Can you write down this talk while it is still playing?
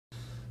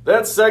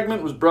That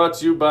segment was brought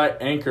to you by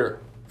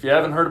Anchor. If you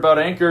haven't heard about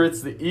Anchor,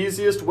 it's the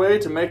easiest way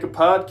to make a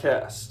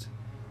podcast.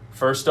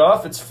 First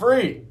off, it's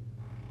free.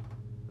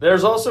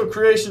 There's also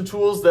creation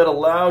tools that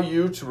allow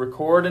you to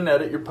record and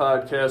edit your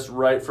podcast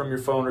right from your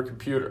phone or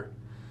computer.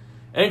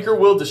 Anchor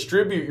will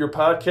distribute your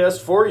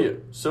podcast for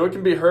you, so it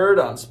can be heard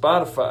on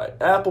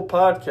Spotify, Apple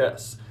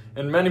Podcasts,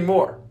 and many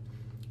more.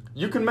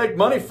 You can make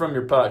money from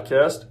your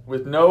podcast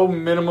with no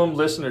minimum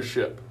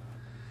listenership.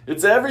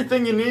 It's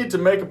everything you need to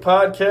make a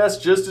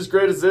podcast just as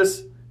great as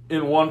this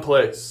in one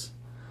place.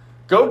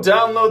 Go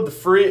download the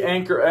free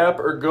Anchor app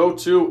or go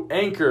to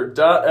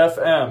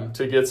anchor.fm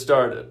to get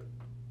started.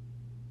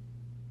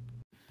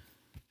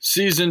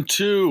 Season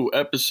 2,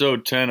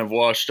 Episode 10 of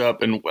Washed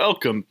Up, and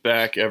welcome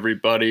back,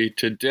 everybody.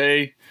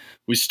 Today,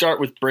 we start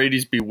with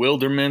Brady's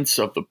bewilderments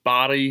of the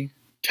body,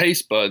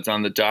 taste buds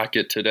on the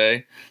docket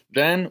today.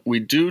 Then, we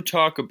do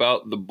talk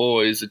about The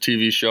Boys, a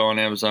TV show on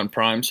Amazon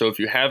Prime, so if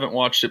you haven't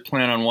watched it,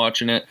 plan on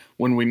watching it.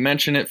 When we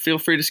mention it, feel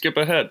free to skip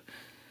ahead.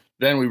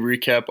 Then we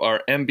recap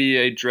our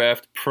NBA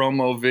draft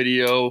promo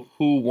video,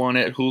 who won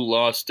it, who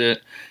lost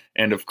it,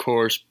 and of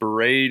course,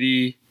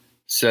 Brady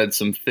said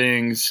some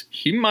things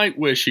he might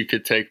wish he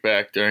could take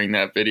back during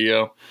that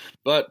video.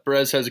 But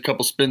Brez has a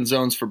couple spin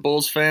zones for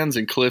Bulls fans,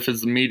 and Cliff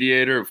is the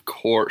mediator, of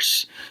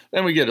course.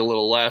 Then we get a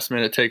little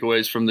last-minute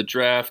takeaways from the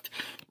draft.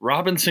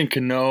 Robinson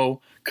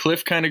Cano,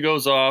 Cliff kind of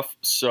goes off,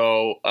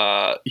 so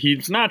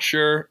he's not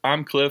sure.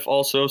 I'm Cliff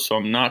also, so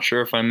I'm not sure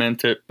if I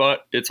meant it,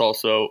 but it's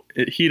also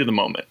heat of the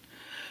moment.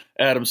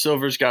 Adam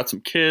Silver's got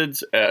some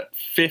kids at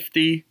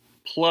 50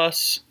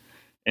 plus.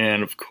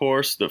 And, of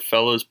course, the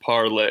fellas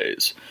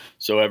parlays.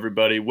 So,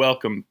 everybody,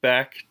 welcome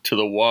back to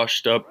the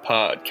Washed Up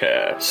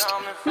Podcast.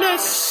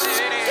 Let's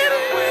get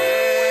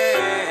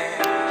away.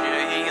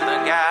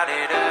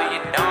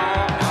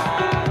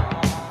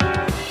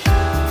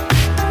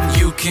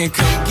 You can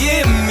come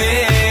get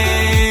me.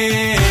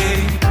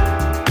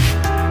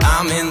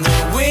 I'm in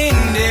the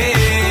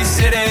windy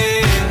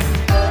city.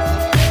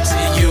 So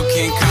you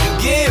can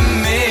come get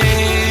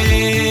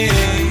me.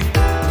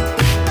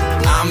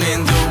 I'm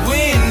in the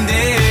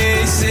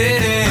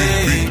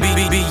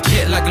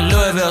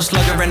Louisville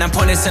slugger, and I'm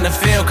pointing in the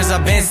field, cause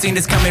I've been seen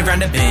this coming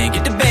round the bend.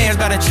 Get the bands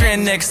by the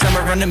trend next summer,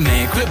 run the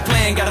man. Quit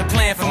playing, got a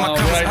plan for my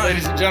Alright,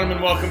 ladies and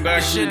gentlemen, welcome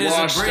back to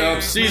Washed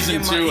Up,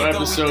 Season 2,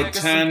 Episode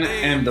 10,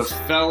 and the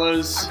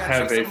fellas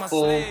have a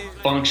full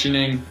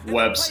functioning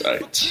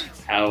website.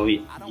 Oh,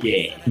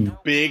 yeah.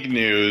 Big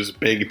news,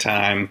 big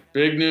time.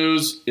 Big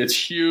news, it's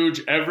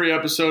huge. Every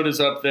episode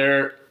is up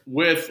there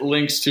with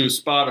links to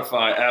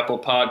Spotify, Apple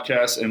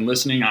Podcasts, and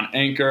listening on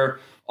Anchor.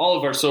 All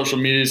of our social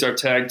medias are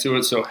tagged to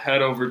it, so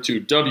head over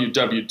to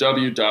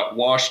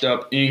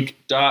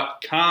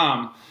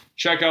www.washedupinc.com.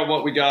 Check out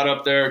what we got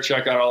up there.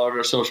 Check out all of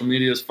our social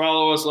medias.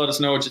 Follow us. Let us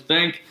know what you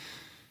think,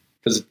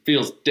 because it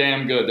feels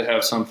damn good to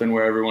have something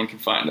where everyone can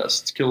find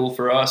us. It's cool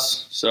for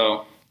us,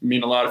 so it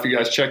mean a lot if you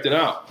guys checked it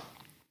out.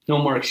 No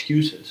more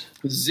excuses.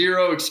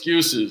 Zero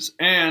excuses.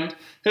 And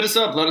hit us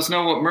up. Let us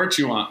know what merch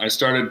you want. I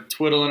started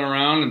twiddling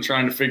around and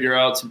trying to figure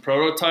out some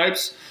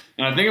prototypes.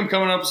 And I think I'm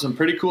coming up with some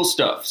pretty cool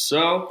stuff.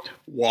 So,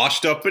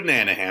 Washed Up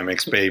banana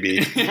hammocks,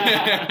 baby.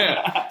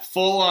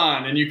 Full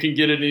on. And you can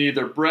get it in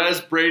either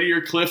Brez, Brady,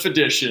 or Cliff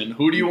edition.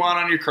 Who do you want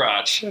on your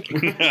crotch?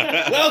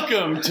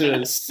 Welcome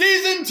to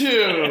Season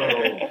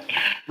 2.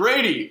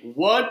 Brady,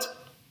 what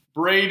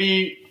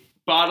Brady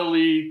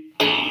bodily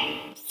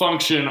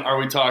function are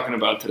we talking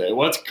about today?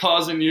 What's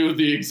causing you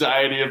the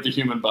anxiety of the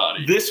human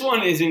body? This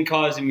one isn't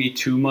causing me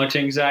too much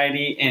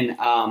anxiety, and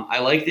I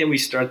like that we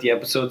start the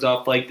episodes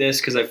off like this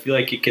because I feel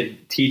like it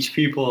could teach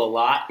people a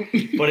lot,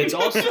 but it's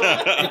also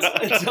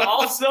it's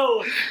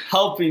also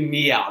helping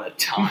me out a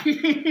ton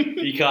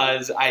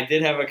because I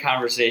did have a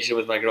conversation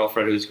with my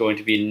girlfriend who's going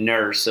to be a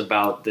nurse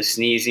about the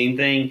sneezing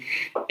thing,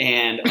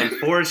 and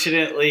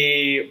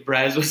unfortunately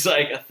Brez was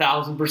like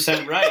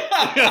 1,000% right.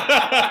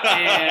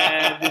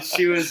 And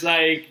she was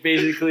like,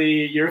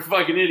 basically, you're a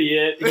fucking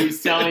idiot.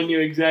 He's telling you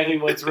exactly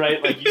what's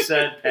right, like you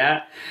said,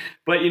 Pat.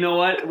 But you know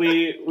what?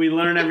 We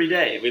learn every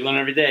day. We learn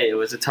every day. It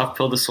was a tough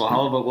pill to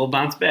swallow, but we'll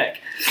bounce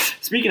back.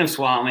 Speaking of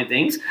swallowing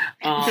things,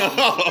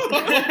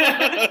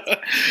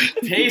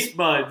 taste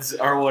buds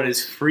are what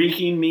is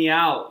freaking me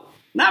out.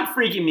 Not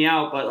freaking me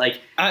out, but like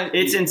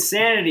it's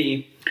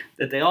insanity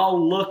that they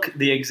all look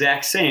the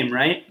exact same,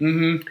 right?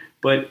 Mm-hmm.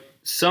 But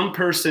some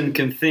person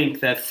can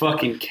think that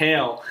fucking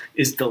kale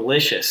is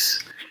delicious.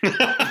 You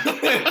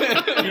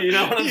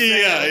know what I'm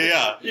saying?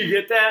 Yeah. You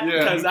get that? Yeah.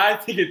 Because I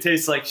think it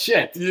tastes like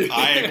shit.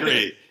 I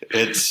agree.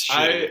 It's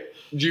shit.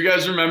 Do you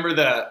guys remember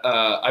that?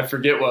 I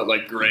forget what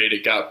grade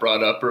it got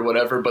brought up or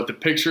whatever, but the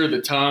picture of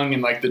the tongue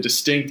and the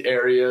distinct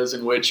areas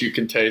in which you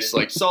can taste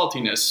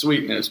saltiness,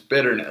 sweetness,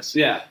 bitterness.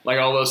 Yeah.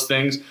 All those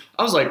things.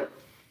 I was like,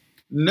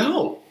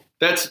 no.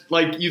 That's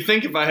you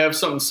think if I have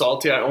something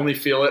salty, I only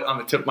feel it on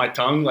the tip of my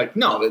tongue.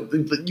 No,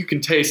 you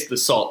can taste the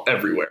salt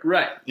everywhere.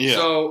 Right. Yeah.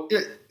 So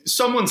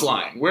someone's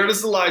lying. Where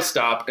does the lie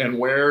stop, and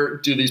where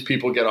do these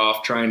people get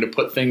off trying to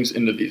put things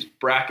into these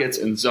brackets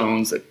and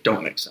zones that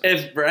don't make sense?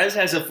 If Brez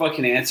has a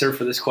fucking answer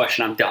for this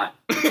question, I'm done.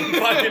 I'm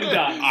fucking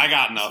done. I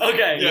got nothing.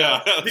 Okay,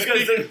 Yeah.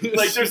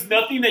 because there's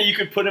nothing that you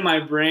could put in my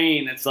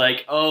brain that's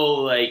like,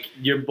 oh, like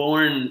you're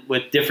born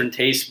with different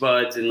taste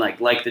buds and like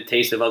the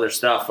taste of other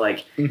stuff.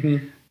 Like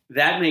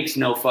that makes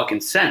no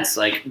fucking sense.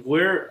 Like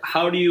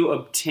how do you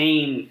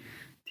obtain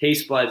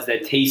taste buds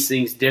that taste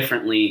things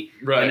differently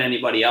than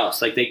anybody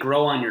else? Like they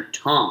grow on your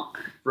tongue.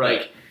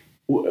 Right.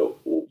 Like,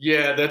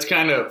 yeah, that's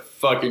kind of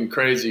fucking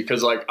crazy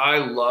because like I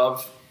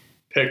love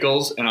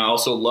pickles and I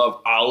also love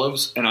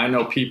olives, and I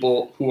know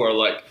people who are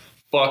like,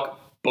 fuck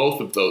both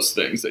of those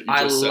things that you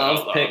just said. I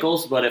love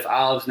pickles, but if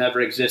olives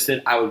never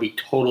existed, I would be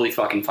totally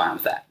fucking fine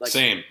with that. Like,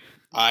 Same.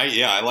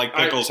 I like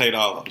pickles, hate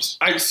olives.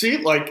 I see,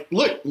 like,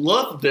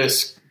 love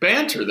this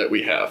banter that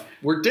we have.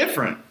 We're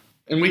different,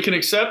 and we can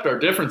accept our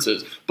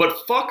differences, but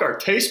fuck our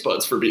taste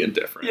buds for being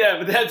different. Yeah,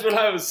 but that's what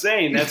I was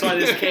saying. That's why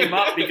this came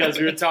up, because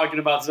we were talking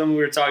about having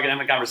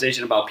a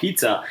conversation about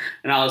pizza,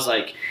 and I was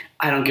like,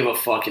 I don't give a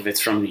fuck if it's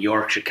from New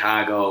York,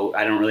 Chicago.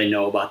 I don't really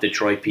know about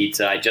Detroit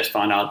pizza. I just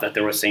found out that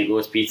there was St.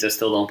 Louis pizza.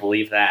 Still don't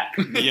believe that.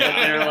 Yeah.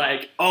 And they're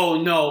like,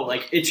 oh no,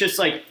 like it's just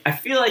like, I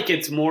feel like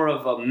it's more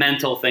of a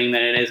mental thing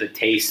than it is a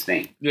taste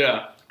thing.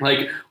 Yeah.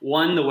 Like,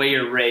 one, the way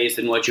you're raised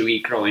and what you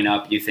eat growing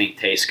up, you think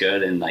tastes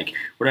good, and like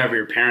whatever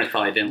your parents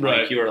probably didn't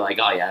like, you were like,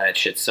 oh yeah, that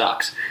shit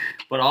sucks.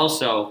 But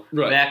also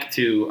back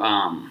to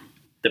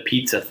the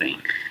pizza thing.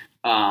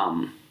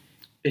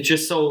 It's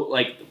just so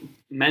like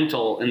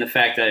mental in the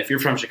fact that if you're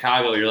from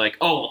Chicago, you're like,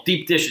 oh,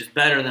 deep dish is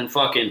better than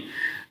fucking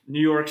New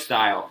York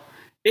style.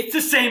 It's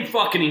the same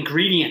fucking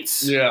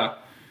ingredients. Yeah.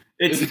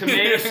 It's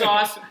tomato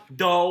sauce,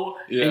 dough,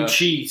 and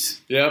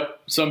cheese.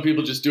 Yep. Some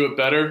people just do it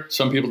better.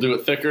 Some people do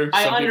it thicker.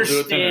 I Some people do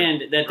it thinner.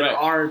 understand that there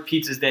are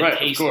pizzas that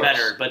taste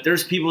better, but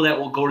there's people that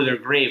will go to their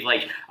grave.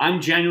 Like,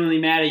 I'm genuinely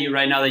mad at you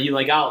right now that you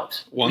like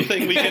olives. One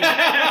thing we can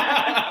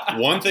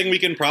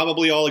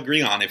probably all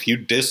agree on: if you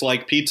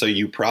dislike pizza,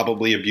 you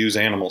probably abuse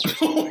animals.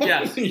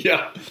 Yes.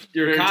 Yeah.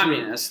 You're a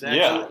communist.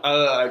 Yeah.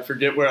 I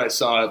forget where I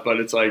saw it, but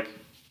it's like,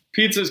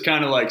 pizza's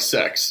kind of like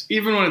sex.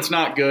 Even when it's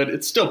not good,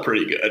 it's still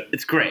pretty good.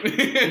 It's great.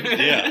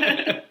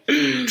 Yeah.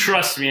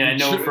 Trust me, I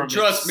know from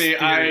Trust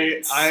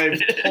experience. me,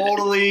 I've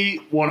totally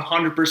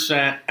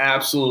 100%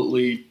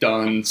 absolutely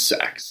done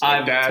sex.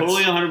 I've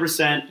totally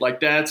 100%.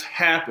 Like, that's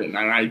happened,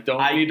 and I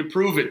don't need to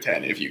prove it to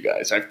any of you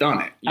guys. I've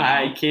done it. You know?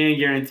 I can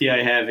guarantee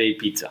I have a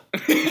pizza.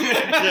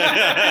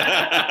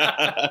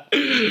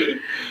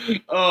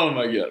 Oh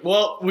my god.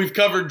 Well, we've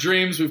covered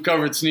dreams, we've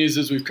covered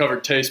sneezes, we've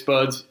covered taste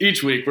buds.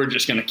 Each week we're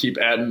just going to keep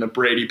adding the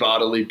Brady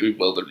bodily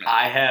bewilderment.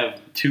 I have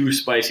 2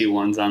 spicy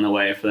ones on the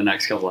way for the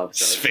next couple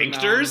episodes.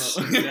 Sphincters?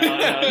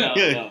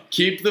 No.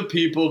 Keep the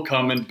people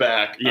coming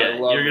back. Yeah,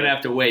 you're going to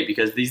have to wait,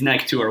 because these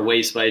next 2 are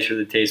way spicier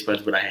than taste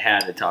buds, but I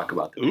had to talk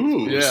about them.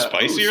 Ooh,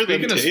 spicier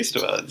than taste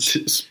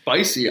buds.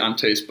 Spicy on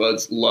taste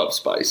buds. Love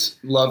spice.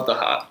 Love the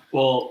hot.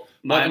 Well,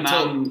 my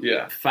mom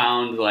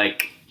found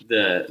like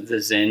the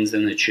Zins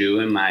and the Chew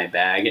in my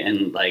bag,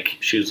 and like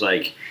she was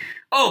like,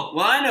 oh,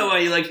 well, I know why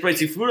you like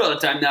spicy food all the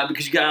time now,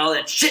 because you got all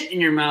that shit in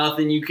your mouth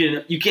and you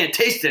can't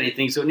taste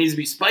anything, so it needs to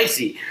be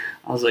spicy.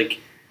 I was like,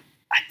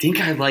 I think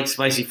I've liked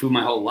spicy food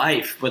my whole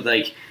life, but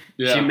like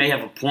she may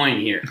have a point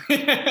here.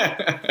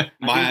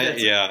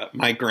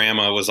 My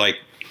grandma was like,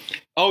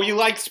 oh, you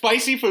like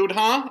spicy food,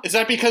 huh? Is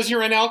that because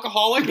you're an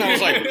alcoholic? And I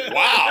was like,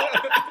 wow,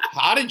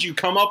 how did you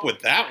come up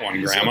with that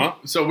one, Grandma?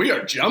 So we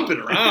are jumping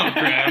around,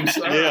 Grams.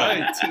 All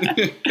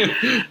right.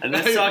 And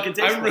that's talking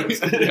taste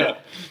buds.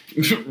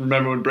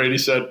 Remember when Brady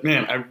said,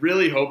 man, I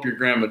really hope your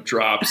grandma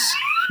drops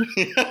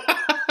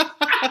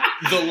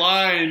the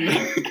line.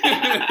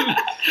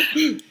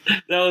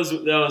 That was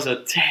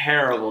a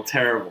terrible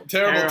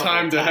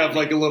time to have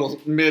like a little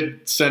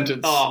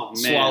mid-sentence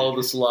swallow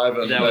the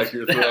saliva in the back of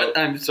your throat.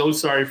 I'm so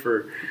sorry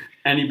for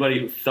anybody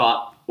who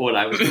thought what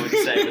I was going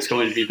to say was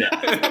going to be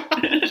bad.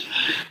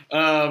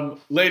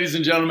 Ladies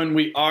and gentlemen,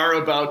 we are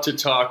about to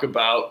talk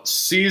about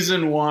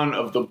season 1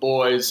 of The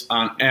Boys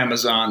on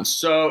Amazon.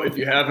 So if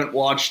you haven't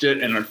watched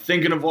it and are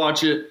thinking of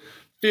watching it,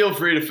 feel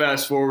free to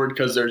fast forward,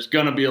 because there's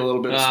going to be a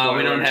little bit of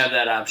spoilers. We don't have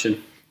that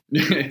option.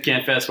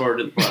 Can't fast forward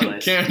to the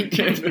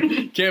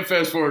parlays. can't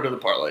fast forward to the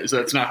parlays.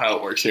 That's not how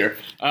it works here.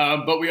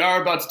 But we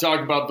are about to talk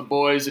about The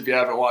Boys. If you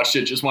haven't watched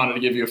it, just wanted to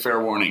give you a fair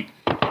warning.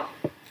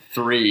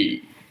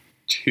 3,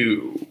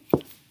 2,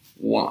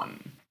 1.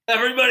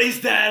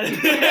 Everybody's dead.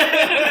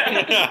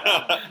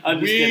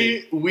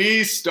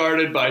 We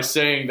started by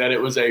saying that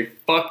it was a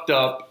fucked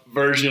up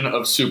version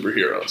of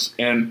superheroes.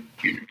 And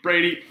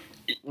Brady,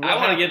 I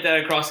want to get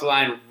that across the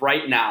line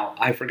right now.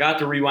 I forgot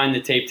to rewind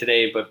the tape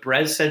today, but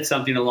Brez said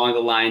something along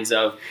the lines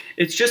of,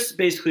 it's just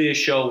basically a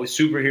show with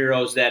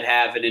superheroes that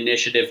have an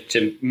initiative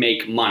to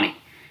make money.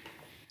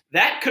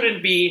 That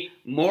couldn't be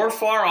more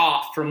far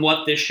off from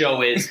what this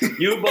show is.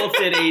 You both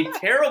did a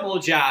terrible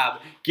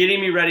job getting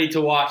me ready to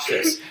watch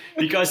this,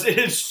 because it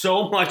is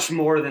so much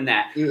more than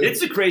that. Yeah.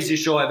 It's the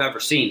craziest show I've ever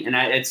seen, and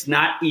it's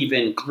not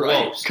even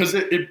close. Because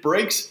it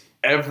breaks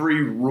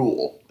every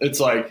rule. It's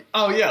like,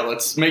 oh yeah,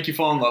 let's make you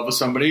fall in love with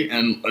somebody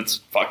and let's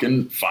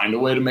fucking find a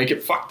way to make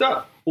it fucked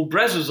up. Well,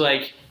 Brez was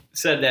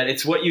said that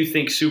it's what you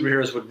think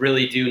superheroes would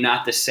really do,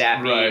 not the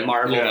sappy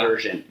Marvel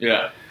version.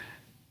 Yeah.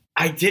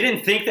 I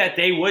didn't think that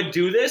they would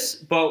do this,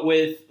 but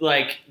with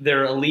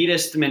their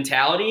elitist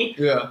mentality,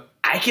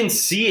 I can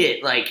see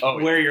it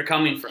where you're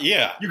coming from.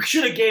 Yeah. You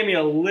should have gave me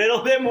a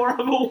little bit more of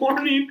a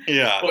warning.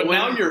 Yeah. But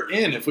now you're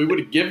in. If we would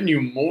have given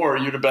you more,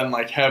 you'd have been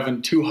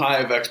having too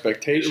high of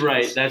expectations.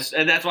 Right. That's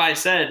why I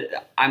said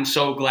I'm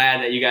so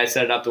glad that you guys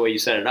set it up the way you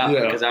set it up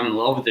because I'm in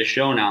love with this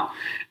show now.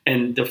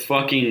 And the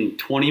fucking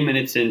 20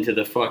 minutes into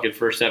the fucking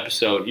first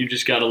episode, you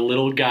just got a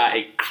little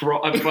guy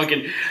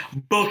fucking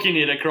booking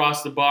it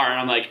across the bar. And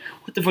I'm like,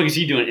 what the fuck is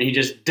he doing? And he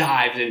just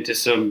dives into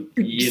some,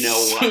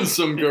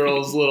 some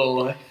girl's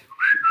little...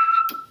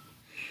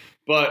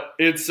 But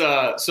it's,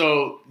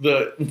 so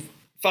the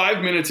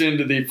 5 minutes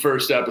into the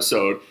first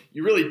episode,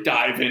 you really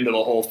dive into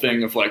the whole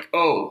thing of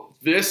oh,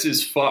 this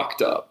is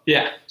fucked up.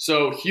 Yeah.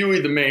 So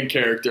Huey, the main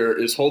character,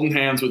 is holding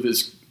hands with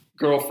his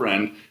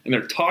girlfriend, and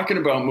they're talking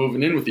about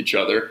moving in with each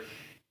other,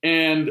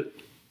 and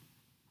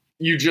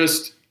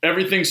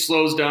everything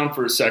slows down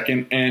for a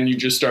second, and you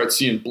just start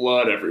seeing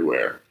blood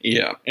everywhere.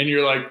 Yeah. And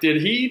you're like, did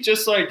he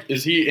just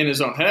is he in his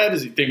own head?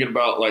 Is he thinking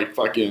about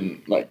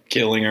fucking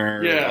killing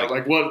her? Yeah,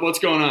 what's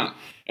going on?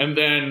 And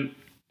then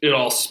it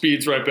all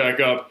speeds right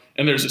back up,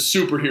 and there's a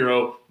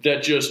superhero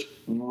that just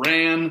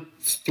ran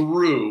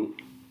through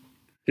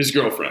his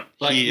girlfriend.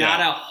 Not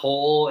a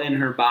hole in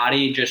her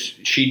body,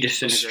 she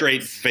disintegrates.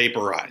 Straight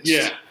vaporized.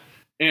 Yeah.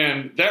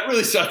 And that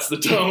really sets the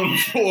tone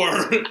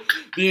for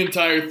the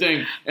entire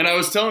thing. And I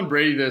was telling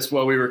Brady this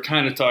while we were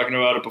kind of talking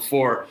about it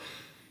before.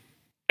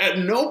 At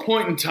no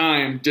point in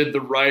time did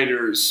the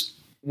writers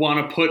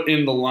want to put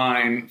in the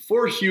line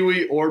for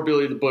Huey or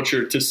Billy the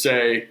Butcher to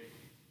say,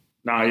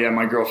 nah, yeah,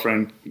 my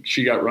girlfriend,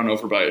 she got run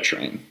over by a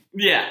train.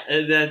 Yeah,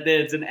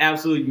 that's an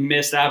absolute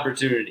missed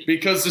opportunity.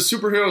 Because the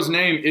superhero's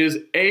name is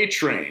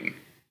A-Train.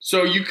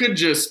 So you could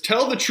just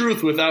tell the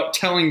truth without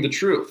telling the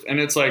truth.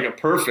 And it's a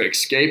perfect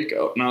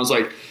scapegoat. And I was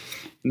like,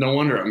 no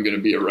wonder I'm going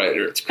to be a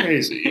writer. It's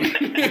crazy.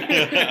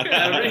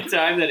 Every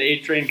time that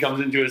A-Train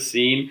comes into a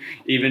scene,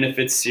 even if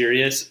it's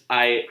serious,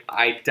 I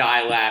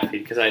die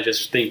laughing because I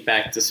just think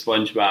back to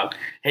SpongeBob.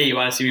 Hey, you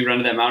want to see me run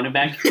to that mountain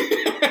back? You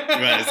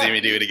want to see me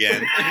do it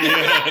again?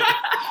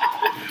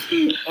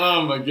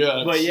 Oh, my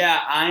God. But yeah,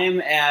 I'm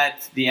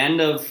at the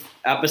end of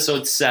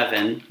episode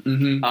 7.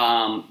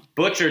 Mm-hmm.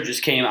 Butcher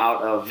just came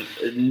out of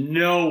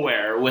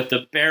nowhere with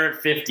the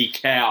Barrett 50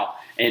 cal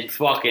and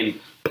fucking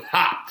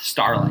popped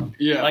Starlight.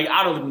 Yeah.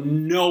 Out of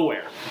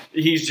nowhere.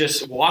 He's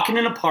just walking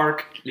in a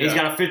park. And he's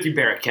got a 50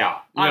 Barrett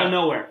cal out of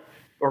nowhere.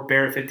 Or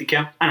Barrett 50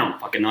 cal. I don't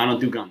fucking know. I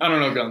don't do guns. I don't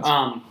know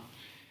guns.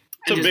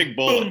 It's a big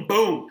bullet. Boom,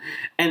 boom.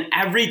 And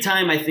every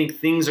time I think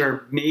things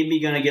are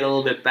maybe going to get a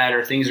little bit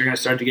better, things are going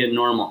to start to get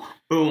normal.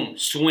 Boom,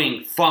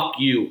 swing, fuck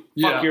you,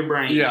 fuck your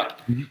brain. Yeah,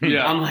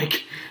 yeah. I'm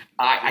like,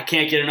 I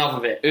can't get enough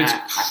of it.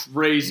 It's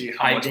crazy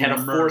how much I had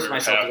to force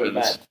myself to go to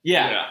bed.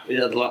 Yeah,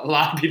 a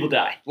lot of people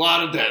die. A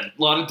lot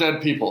of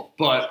dead people.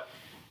 But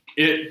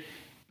it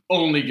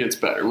only gets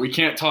better. We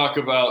can't talk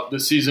about the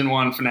season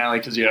 1 finale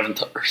because you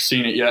haven't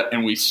seen it yet,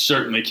 and we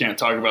certainly can't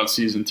talk about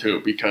season 2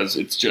 because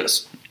it's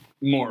just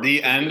more.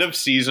 The end of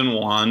season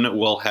 1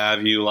 will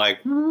have you what?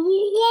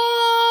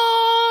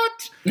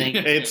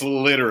 It's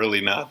literally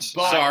nuts.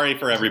 But, sorry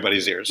for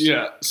everybody's ears.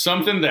 Yeah,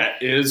 something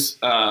that is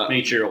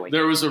make sure you're awake.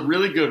 There was a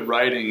really good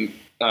writing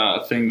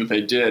thing that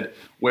they did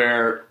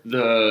where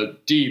the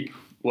Deep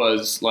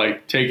was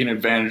taking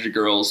advantage of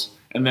girls,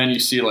 and then you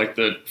see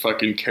the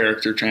fucking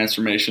character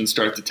transformation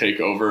start to take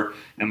over,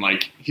 and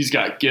he's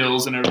got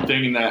gills and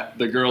everything, and that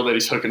the girl that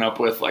he's hooking up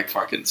with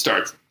fucking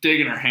starts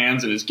digging her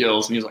hands in his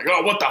gills, and he's like,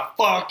 oh, what the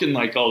fuck, and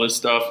all this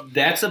stuff.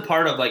 That's the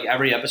part of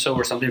every episode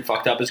where something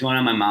fucked up is going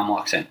on. My mom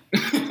walks in.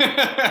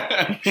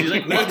 She's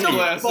like, what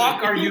the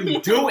fuck are you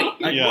doing?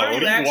 What are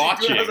you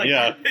watching?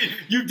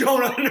 You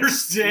don't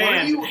understand. What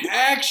are you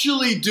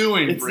actually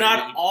doing, It's Brady?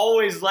 not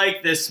always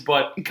like this,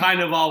 but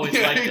kind of always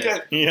like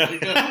this.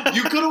 Yeah.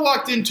 You could have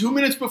walked in 2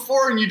 minutes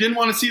before and you didn't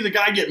want to see the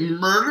guy get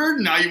murdered.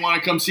 Now you want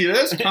to come see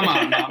this? Come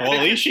on, Mom. Well,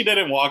 at least she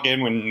didn't walk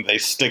in when they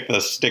stick the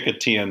stick of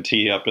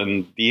TNT up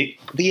in the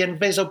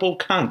invisible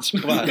cunt's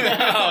butt.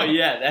 Oh,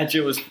 yeah, that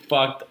shit was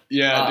fucked.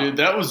 Yeah, dude,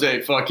 that was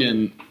a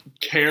fucking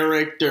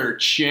character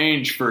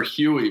change for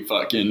Huey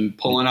fucking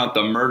pulling out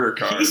the murder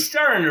card. He's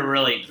starting to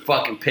really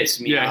fucking piss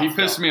me off. Yeah, he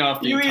pissed me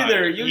off. You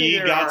either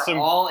are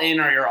all in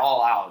or you're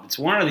all out. It's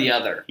one or the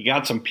other. You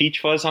got some peach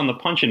fuzz on the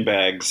punching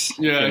bags.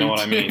 Yeah, if you know what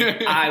I mean.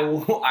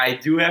 I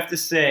do have to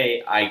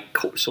say I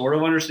sort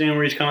of understand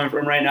where he's coming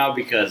from right now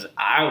because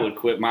I would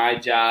quit my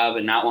job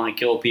and not want to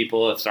kill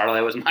people if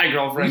Starlight was my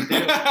girlfriend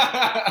too.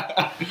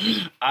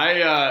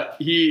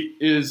 He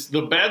is,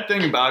 the bad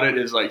thing about it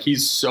is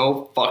he's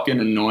so fucking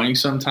annoying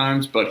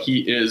sometimes, but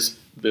he is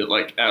the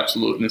like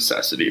absolute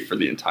necessity for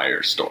the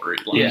entire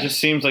storyline. He just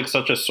seems like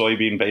such a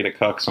soybean beta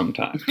cuck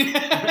sometimes.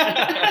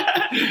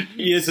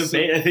 He is a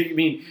beta. I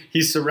mean,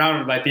 he's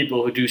surrounded by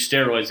people who do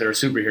steroids that are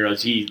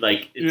superheroes.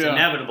 It's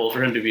inevitable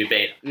for him to be a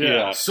beta.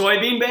 Yeah.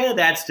 Soybean beta,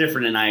 that's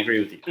different, and I agree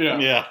with you.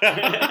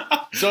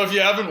 Yeah. So if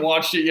you haven't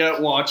watched it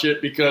yet, watch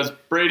it because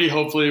Brady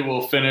hopefully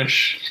will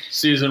finish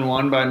season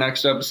 1 by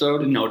next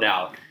episode. No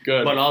doubt.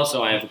 Good. But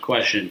also, I have a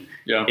question.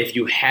 Yeah. If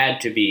you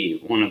had to be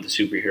one of the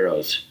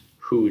superheroes,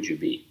 who would you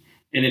be?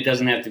 And it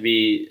doesn't have to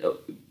be a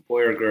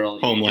boy or girl.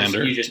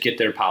 Homelander. You just get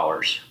their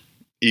powers.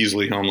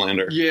 Easily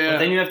Homelander. Yeah. But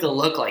then you have to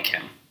look like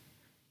him.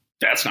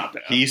 That's not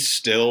bad. He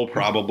still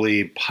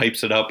probably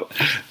pipes it up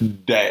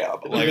dab,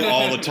 like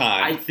all the I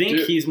time. think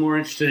he's more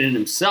interested in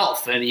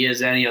himself than he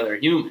is any other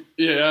human.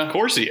 Yeah. Of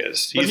course he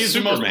is. But he's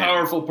the most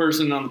powerful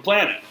person on the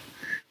planet.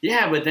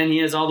 Yeah, but then he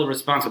has all the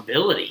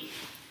responsibility.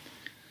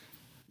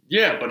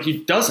 Yeah, but he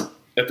doesn't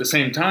at the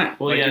same time.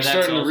 Well, like, yeah, you're that's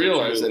starting to also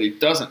realize true. that he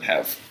doesn't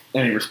have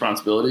any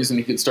responsibilities and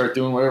he can start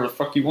doing whatever the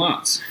fuck he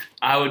wants.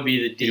 I would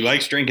be the D. He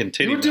likes drinking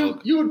titty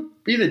milk. You would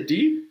be the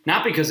D?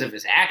 Not because of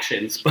his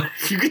actions, but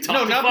if you could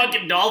talk to not-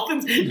 fucking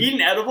dolphins, eat an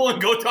edible and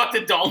go talk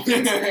to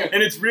dolphins,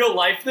 and it's real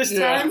life this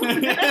time.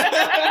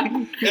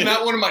 And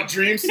not one of my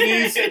dream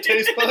sneeze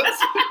taste buds?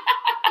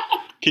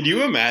 Could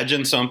you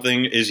imagine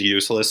something as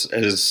useless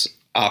as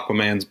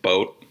Aquaman's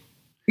boat?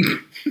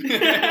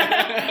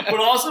 But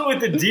also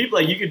with the deep,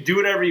 like you could do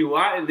whatever you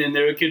want, and then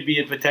there could be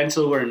a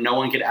potential where no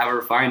one could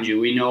ever find you.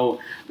 We know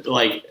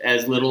like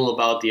as little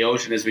about the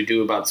ocean as we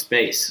do about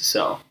space.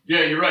 So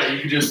Yeah, you're right. You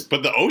can just...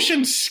 But the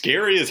ocean's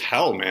scary as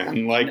hell,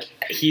 man. Like,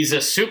 he's a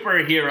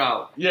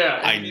superhero.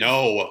 Yeah. I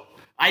know.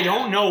 I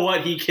don't know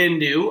what he can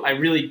do. I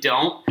really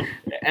don't.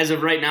 As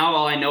of right now,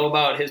 all I know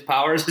about his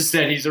powers is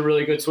that he's a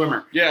really good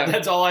swimmer. Yeah.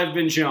 That's all I've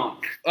been shown.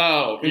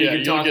 Oh, And you yeah, can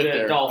you'll talk get to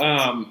there.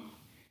 dolphins.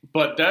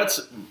 But that's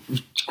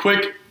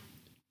quick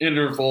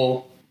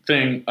interval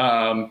thing.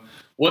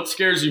 What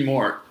scares you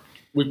more?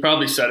 We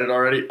probably said it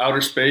already.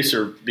 Outer space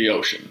or the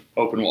ocean,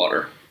 open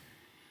water.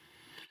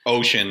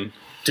 Ocean.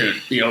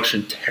 Dude, the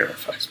ocean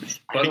terrifies me.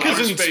 But Because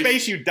outer in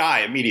space you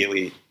die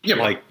immediately. Yeah,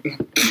 Like,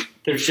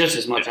 There's just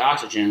as much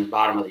oxygen in the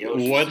bottom of the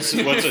ocean. what's a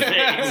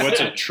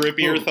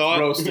trippier thought?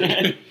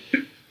 roasted.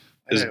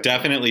 Is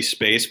definitely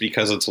space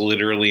because it's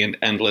literally an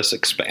endless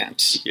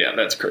expanse. Yeah,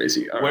 that's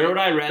crazy. All Where right. would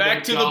I rather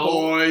Back to go? the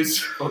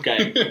boys.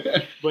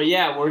 Okay. But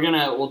yeah,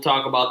 we'll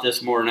talk about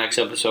this more next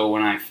episode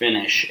when I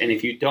finish. And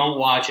if you don't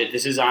watch it,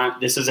 this is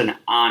an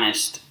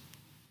honest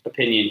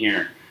opinion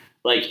here.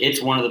 Like,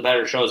 it's one of the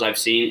better shows I've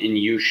seen, and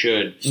you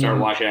should start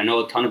watching it. I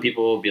know a ton of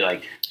people will be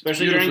like,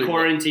 especially during Beautifully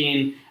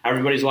quarantine,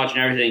 everybody's watching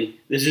everything.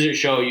 This is a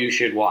show you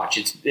should watch.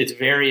 It's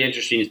very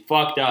interesting. It's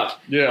fucked up,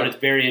 but it's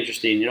very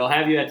interesting. It'll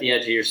have you at the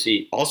edge of your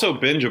seat. Also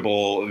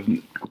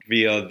bingeable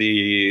via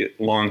the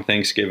long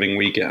Thanksgiving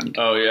weekend.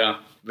 Oh, yeah.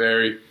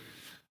 Very.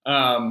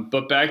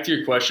 But back to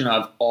your question,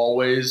 I've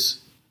always,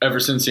 ever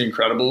since The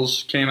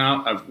Incredibles came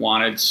out, I've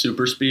wanted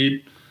super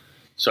speed.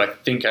 So I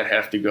think I'd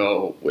have to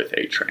go with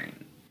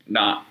A-Train.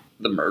 Not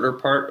the murder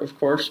part, of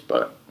course,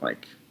 but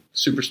like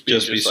super speed.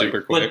 Just be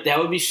super But quick. that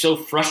would be so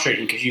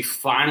frustrating because you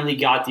finally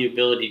got the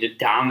ability to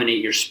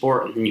dominate your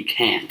sport, and then you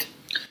can't.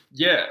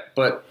 Yeah,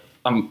 but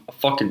I'm a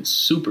fucking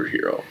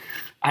superhero.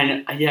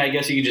 I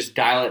guess you could just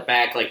dial it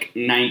back like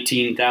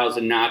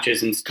 19,000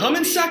 notches and still Come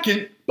in be-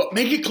 second, but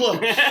make it close.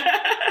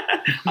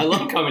 I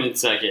love coming in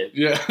second.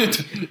 Yeah,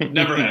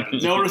 never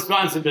happens. No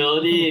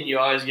responsibility, and you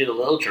always get a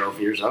little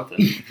trophy or something.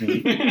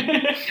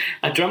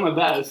 I try my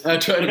best. I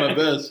tried my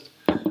best.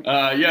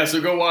 Yeah,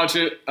 so go watch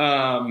it.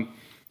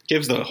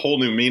 Gives the whole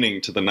new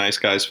meaning to the nice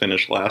guys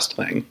finish last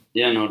thing.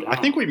 Yeah, no doubt.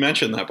 I think we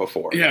mentioned that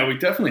before. Yeah, we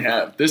definitely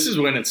have. This is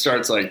when it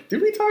starts like,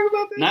 did we talk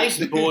about this?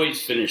 Nice boys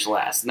finish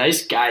last.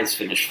 Nice guys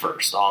finish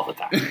first all the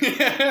time.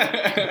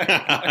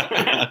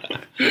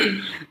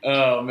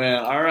 Oh,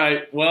 man. All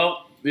right.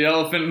 Well, the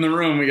elephant in the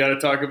room, we got to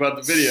talk about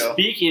the video.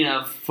 Speaking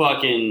of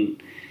fucking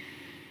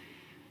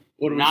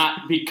What do we-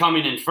 not be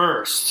coming in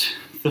first,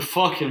 the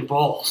fucking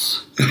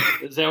balls.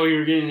 Is that what you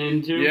were getting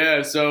into?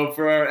 Yeah, so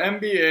for our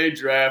NBA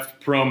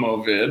draft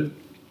promo vid,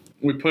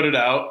 we put it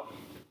out.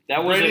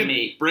 That wasn't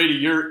me. Brady,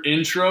 your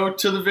intro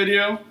to the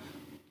video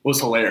was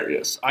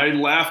hilarious. I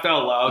laughed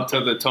out loud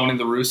to the Tony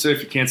La Russa.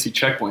 If you can't see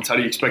checkpoints, how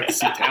do you expect to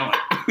see talent?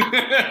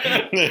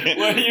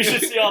 Well, you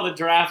should see all the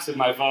drafts in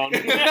my phone.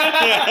 Tony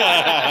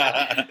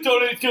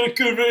La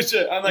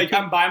Russa. I'm like,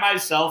 I'm by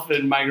myself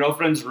in my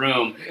girlfriend's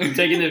room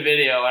taking the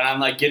video, and I'm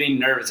like getting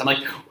nervous. I'm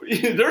like,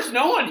 there's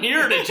no one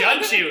here to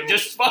judge you.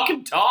 Just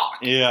fucking talk.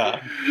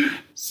 Yeah.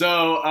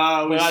 So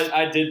But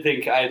I did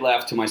think I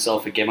laughed to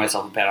myself and gave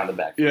myself a pat on the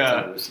back.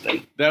 Yeah.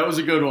 That was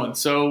a good one.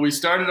 So we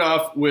started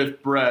off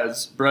with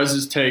Brez.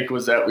 Brez's take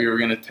was that we were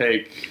going to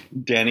take...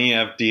 Denny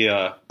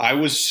Avdia. I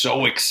was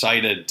so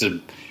excited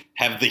to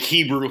have the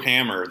Hebrew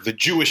Hammer, the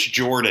Jewish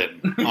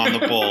Jordan on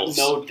the Bulls.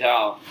 No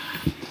doubt.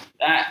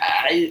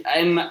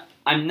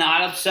 I'm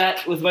not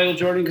upset with Michael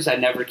Jordan because I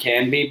never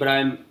can be, but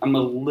I'm a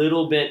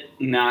little bit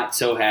not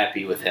so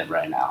happy with him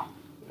right now.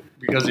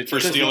 Because he For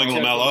stealing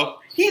LaMelo?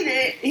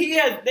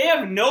 They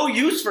have no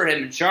use for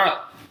him in Charlotte.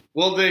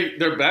 Well, their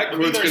backcourt's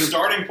their going to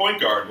starting point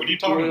guard. What are you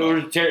talking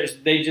about?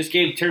 They just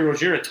gave Terry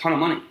Rozier a ton of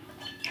money.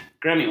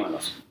 Grammy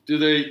winners. Do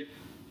they?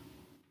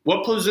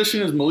 What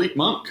position is Malik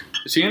Monk?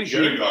 Is he any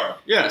Shooting good? guard.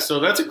 Yeah, so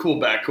that's a cool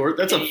backcourt.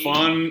 That's a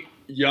fun,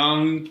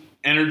 young,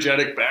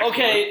 energetic backcourt.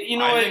 Okay, you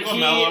know I what? think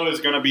LaMelo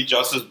is going to be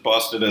just as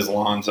busted as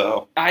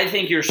Lonzo. I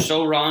think you're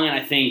so wrong, and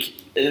I think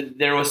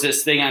there was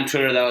this thing on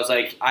Twitter that was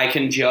like, I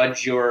can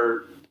judge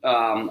your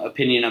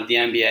opinion of the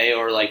NBA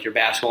or like your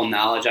basketball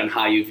knowledge on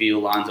how you view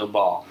Lonzo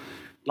Ball.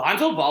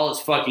 Lonzo Ball is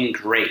fucking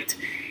great,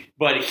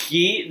 but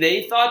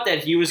they thought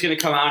that he was going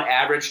to come out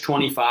average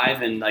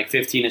 25 and like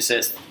 15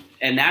 assists,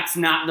 and that's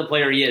not the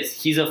player he is.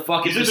 He's a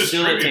fucking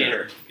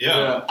facilitator.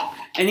 Yeah.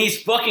 And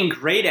he's fucking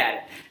great at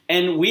it.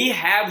 And we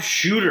have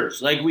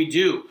shooters like we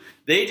do.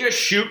 They just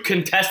shoot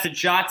contested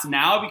shots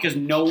now because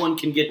no one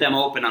can get them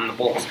open on the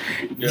Bulls.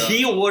 Yeah.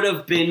 He would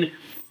have been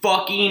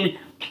fucking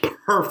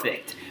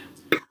perfect.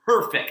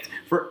 Perfect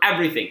for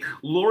everything.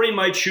 Laurie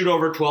might shoot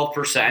over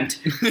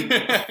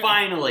 12%.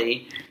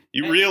 Finally.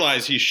 You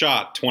realize he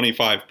shot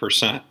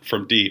 25%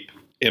 from deep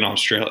in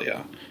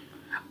Australia.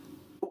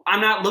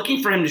 I'm not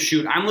looking for him to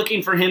shoot. I'm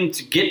looking for him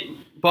to get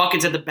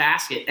buckets at the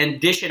basket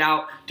and dish it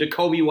out to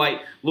Kobe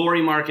White,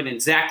 Lauri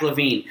Markkanen, Zach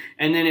LaVine.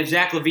 And then if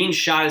Zach LaVine's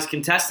shot is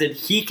contested,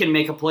 he can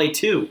make a play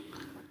too.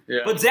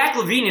 Yeah. But Zach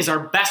LaVine is our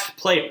best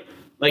player.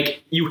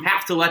 Like, you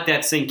have to let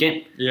that sink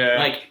in. Yeah.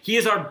 Like, he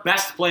is our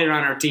best player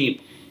on our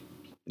team.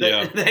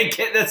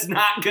 That's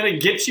not going to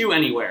get you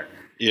anywhere.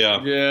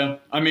 Yeah. Yeah.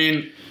 I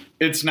mean,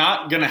 it's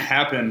not going to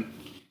happen.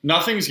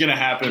 Nothing's going to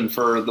happen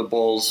for the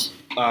Bulls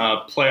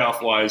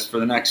playoff-wise for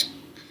the next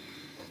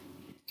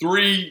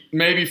 3,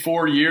 maybe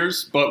 4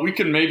 years. But we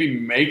can maybe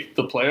make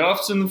the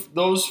playoffs in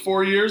those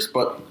 4 years.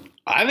 But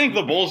I think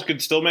the Bulls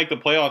could still make the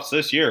playoffs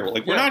this year.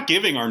 Like, we're not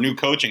giving our new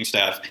coaching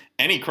staff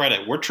any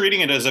credit. We're treating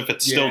it as if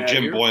it's still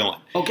Jim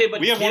Boylan. Okay, but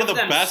we have one of the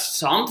best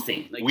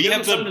something. Like, we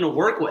have something to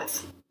work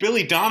with.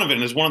 Billy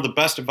Donovan is one of the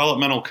best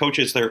developmental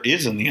coaches there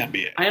is in the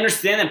NBA. I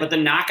understand that, but the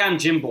knock on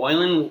Jim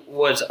Boylan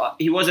was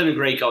he wasn't a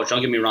great coach,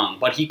 don't get me wrong,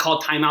 but he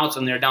called timeouts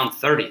when they were down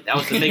 30. That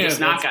was the biggest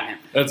knock on him.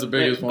 That's the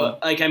biggest one.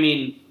 But, like, I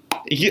mean,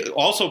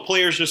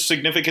 players just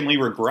significantly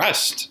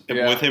regressed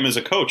with him as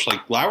a coach.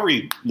 Like,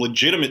 Lowry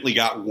legitimately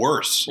got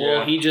worse.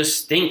 Well, he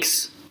just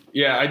stinks.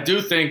 Yeah, I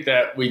do think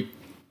that we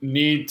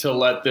need to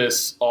let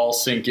this all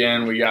sink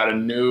in. We got a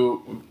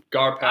new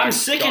Garpax. I'm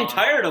sick and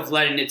tired of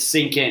letting it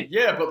sink in.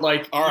 Yeah, but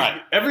like, all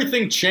right,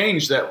 everything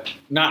changed.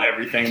 Not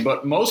everything,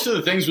 but most of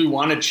the things we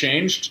wanted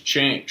changed.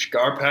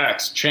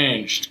 Garpax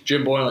changed.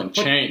 Jim Boylan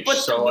changed. But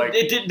so like,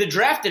 the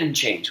draft didn't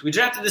change. We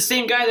drafted the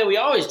same guy that we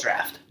always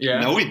draft.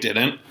 Yeah. No, we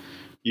didn't.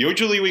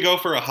 Usually we go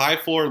for a high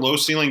floor, low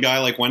ceiling guy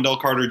like Wendell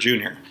Carter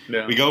Jr.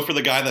 Yeah. We go for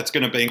the guy that's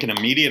going to make an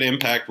immediate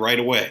impact right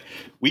away.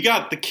 We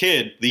got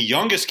the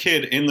youngest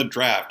kid in the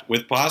draft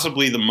with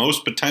possibly the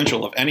most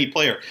potential of any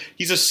player.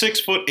 He's a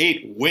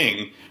 6'8"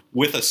 wing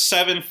with a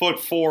 7'4"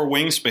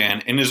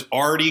 wingspan and is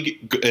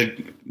already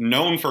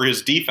known for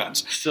his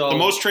defense. So the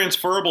most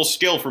transferable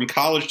skill from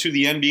college to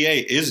the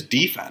NBA is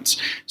defense.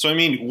 So I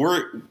mean,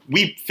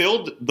 we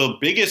filled the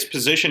biggest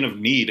position of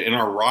need in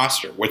our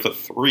roster with a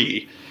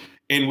 3.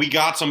 And we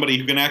got somebody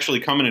who can actually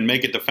come in and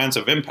make a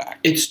defensive impact.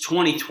 It's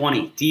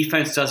 2020.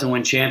 Defense doesn't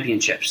win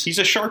championships. He's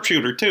a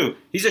sharpshooter, too.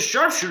 He's a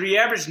sharpshooter. He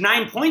averaged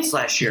 9 points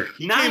last year.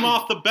 He came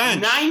off the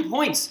bench. 9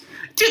 points.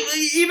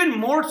 Even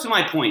more to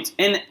my point.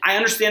 And I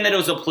understand that it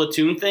was a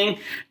platoon thing.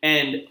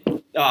 And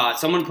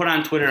someone put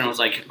on Twitter and was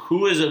like,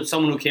 who is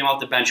someone who came off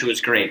the bench who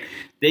was great?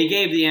 They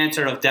gave the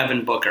answer of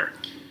Devin Booker.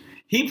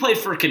 He played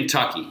for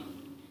Kentucky.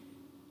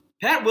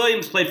 Pat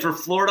Williams played for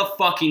Florida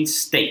fucking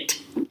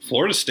State.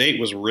 Florida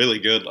State was really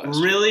good last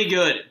year. Really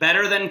good.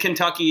 Better than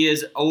Kentucky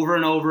is over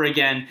and over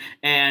again.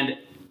 And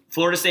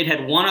Florida State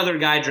had one other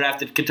guy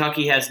drafted.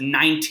 Kentucky has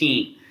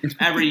 19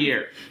 every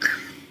year.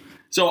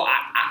 So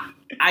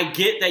I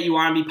get that you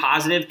want to be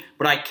positive,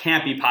 but I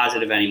can't be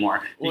positive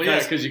anymore.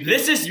 Because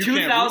this is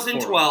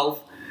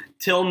 2012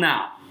 till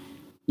now.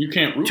 You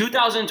can't root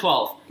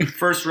 2012,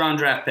 first round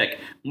draft pick.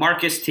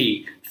 Marcus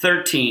T,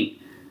 13.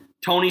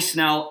 Tony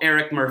Snell,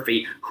 Eric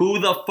Murphy. Who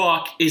the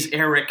fuck is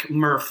Eric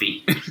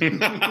Murphy?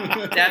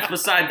 That's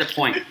beside the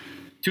point.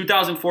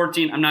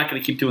 2014, I'm not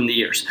going to keep doing the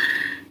years.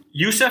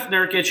 Yusuf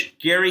Nurkic,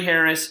 Gary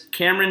Harris,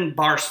 Cameron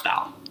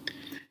Barstow.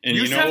 And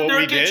Yusuf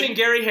Nurkic and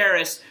Gary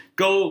Harris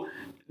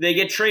they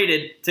get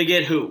traded to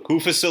get who? Who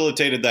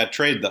facilitated that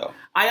trade, though?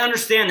 I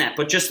understand that,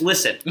 but just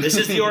listen. This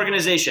is the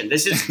organization.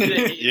 This is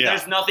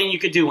There's nothing you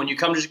could do. When you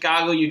come to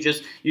Chicago, you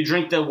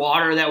drink the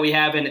water that we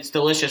have, and it's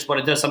delicious, but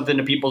it does something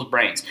to people's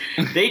brains.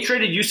 They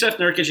traded Yusuf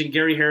Nurkic and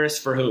Gary Harris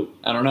for who?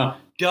 I don't know.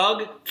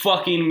 Doug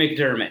fucking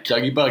McDermott.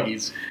 Dougie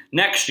Buggies.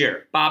 Next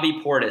year, Bobby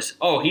Portis.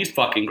 Oh, he's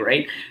fucking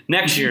great.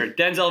 Next year,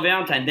 Denzel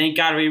Valentine. Thank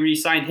God we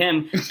re-signed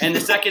him. And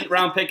the second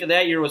round pick of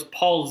that year was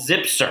Paul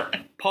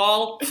Zipser.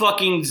 Paul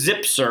fucking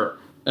Zipser.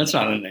 That's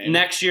not a name.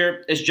 Next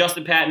year is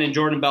Justin Patton and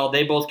Jordan Bell.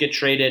 They both get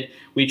traded.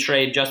 We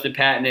trade Justin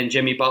Patton and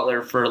Jimmy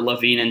Butler for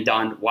LaVine and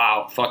Dunn.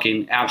 Wow,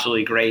 fucking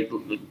absolutely great.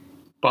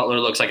 Butler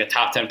looks like a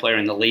top 10 player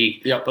in the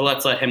league. Yep. But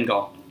let's let him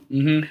go.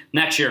 Mm-hmm.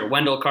 Next year,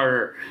 Wendell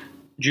Carter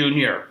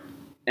Jr.,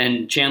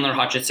 and Chandler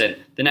Hutchinson.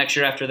 The next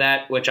year after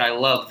that, which I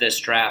love this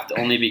draft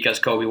only because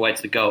Kobe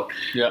White's the GOAT.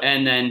 Yeah.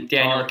 And then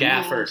Daniel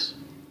Gafford.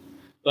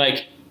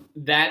 Like,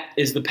 that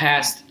is the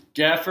past.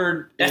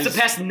 Gafford. That's the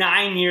past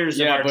 9 years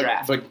of our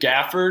draft. But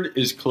Gafford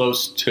is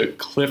close to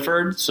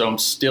Clifford, so I'm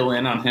still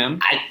in on him.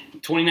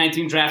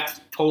 2019 draft,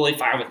 totally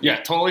fine with me.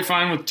 Yeah, totally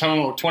fine with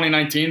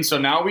 2019. So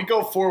now we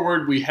go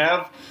forward. We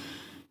have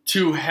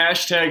to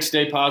hashtag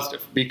stay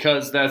positive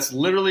because that's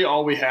literally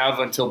all we have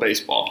until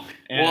baseball.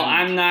 And well,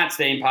 I'm not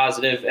staying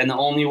positive, and the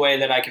only way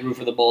that I can root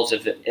for the Bulls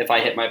if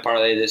I hit my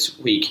parlay this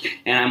week,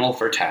 and I'm 0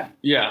 for 10.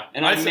 Yeah.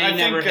 And I may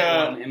never hit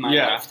one in my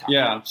lifetime.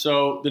 Yeah.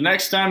 So the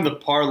next time the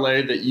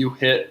parlay that you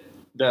hit,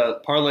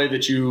 the parlay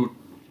that you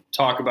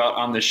talk about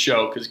on this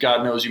show, because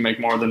God knows you make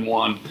more than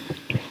one,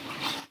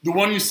 the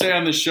one you say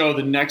on the show,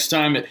 the next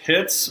time it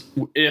hits,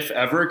 if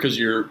ever, because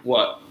you're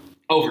what?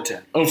 0 for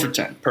 10. 0 for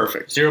 10.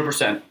 Perfect.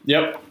 0%.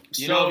 Yep.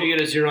 You know, if you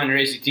get a 0 on your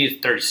ACT,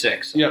 it's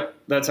 36. Yep.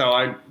 That's how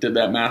I did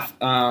that math.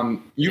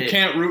 You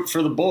can't root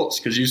for the Bulls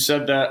because you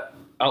said that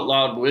out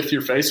loud with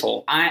your face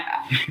hole.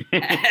 At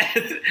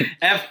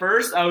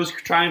first, I was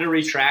trying to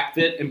retract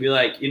it and be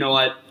like, you know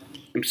what?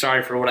 I'm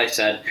sorry for what I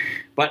said.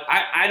 But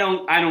I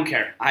don't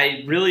care.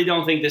 I really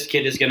don't think this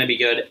kid is going to be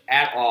good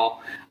at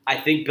all. I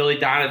think Billy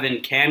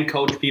Donovan can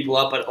coach people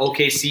up, but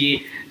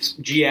OKC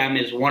GM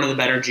is one of the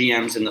better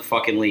GMs in the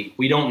fucking league.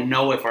 We don't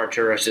know if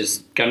Arturas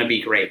is going to be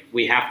great.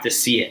 We have to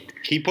see it.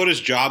 He put his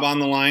job on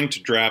the line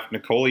to draft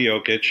Nikola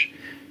Jokic.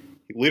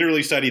 He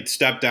literally said he'd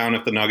step down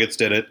if the Nuggets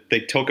did it. They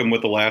took him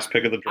with the last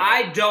pick of the draft.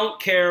 I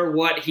don't care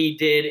what he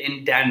did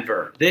in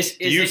Denver. This is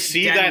Do you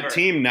see Denver. that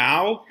team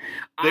now?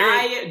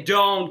 I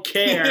don't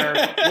care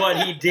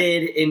what he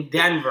did in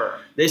Denver.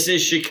 This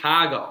is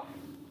Chicago.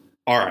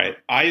 All right.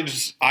 I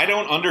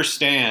don't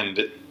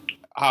understand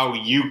how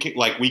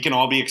we can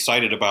all be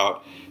excited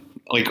about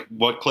like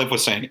what Cliff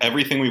was saying.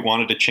 Everything we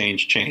wanted to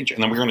change,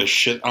 and then we're going to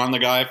shit on the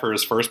guy for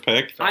his first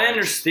pick. I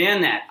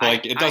understand that.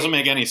 Like it doesn't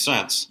make any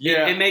sense.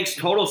 Yeah. It makes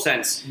total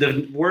sense.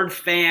 The word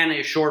fan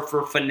is short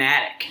for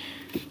fanatic.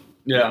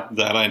 Yeah.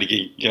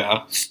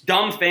 Yeah.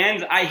 Dumb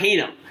fans, I hate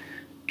them.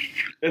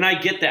 And I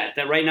get that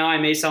right now I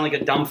may sound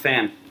like a dumb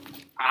fan.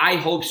 I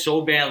hope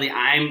so badly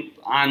I'm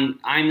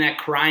that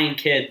crying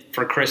kid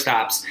for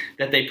Kristaps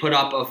that they put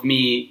up of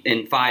me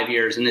in 5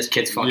 years, and this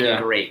kid's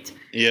fucking great.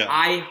 Yeah.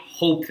 I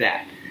hope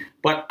that.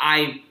 But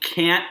I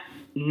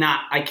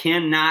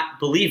cannot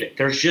believe it.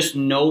 There's just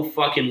no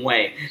fucking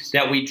way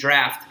that we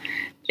draft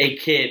a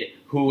kid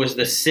who was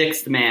the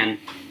sixth man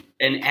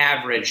and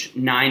averaged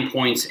 9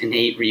 points and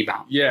 8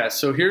 rebounds. Yeah,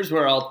 so here's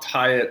where I'll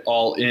tie it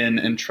all in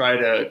and try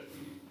to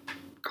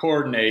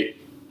coordinate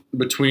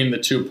between the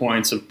 2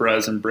 points of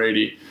Brez and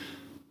Brady.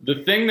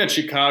 The thing that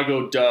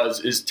Chicago does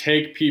is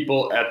take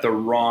people at the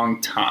wrong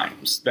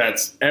times.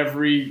 That's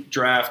every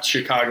draft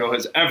Chicago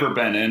has ever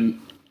been in.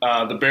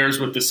 The Bears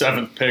with the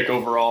 7th pick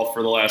overall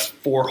for the last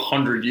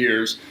 400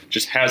 years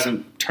just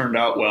hasn't turned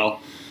out well.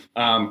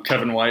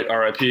 Kevin White,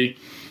 RIP.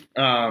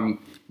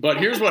 But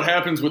here's what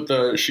happens with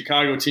the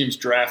Chicago teams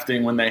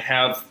drafting when they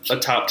have a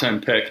top 10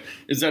 pick,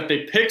 is that they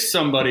pick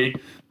somebody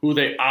who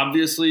they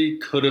obviously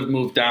could have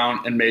moved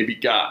down and maybe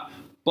got.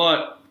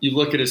 But you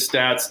look at his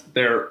stats,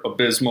 they're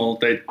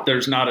abysmal.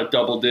 There's not a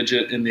double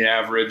digit in the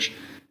average.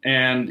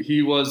 And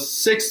he was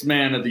 6th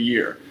man of the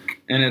year.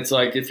 And it's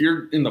like, if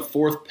you're in the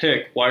 4th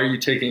pick, why are you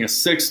taking a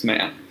 6th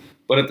man?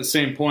 But at the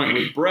same point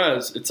with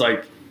Brez, it's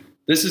like,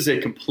 this is a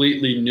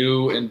completely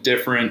new and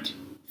different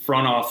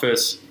front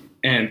office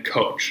and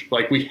coach.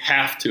 Like, we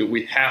have to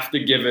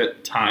give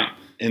it time.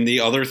 And the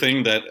other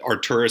thing that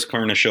Arturas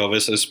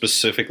Karnisovas is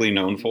specifically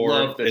known for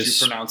Love that you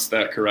pronounced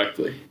that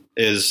correctly.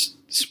 Is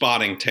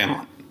spotting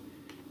talent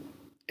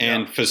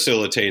and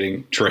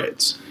facilitating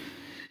trades.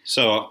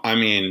 So, I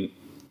mean,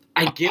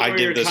 I get where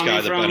you're this coming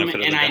guy the from,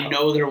 benefit of and the I doubt.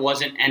 know there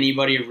wasn't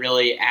anybody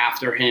really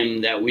after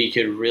him that we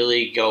could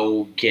really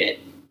go get.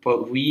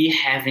 But we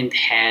haven't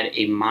had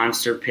a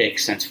monster pick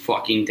since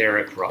fucking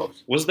Derrick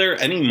Rose. Was there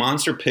any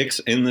monster picks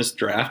in this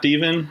draft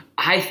even?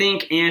 I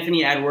think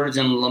Anthony Edwards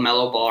and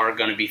LaMelo Ball are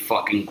going to be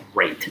fucking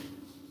great.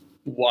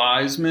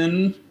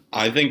 Wiseman.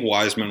 I think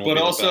Wiseman will But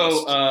be also,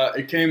 the best.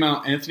 it came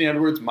out Anthony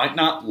Edwards might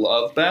not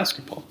love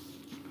basketball.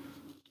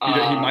 He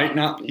might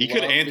not. He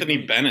could love Anthony the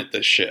game. Bennett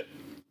this shit.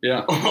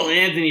 Yeah. Oh,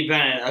 Anthony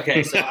Bennett.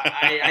 Okay, so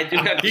I do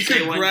have to He say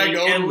could one Greg thing.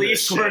 Oden At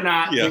least this we're shit.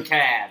 not Yeah. the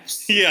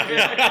Cavs.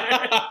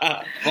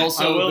 Yeah.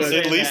 Also, I will say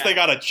At least that. they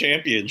got a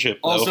championship,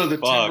 though. Also, the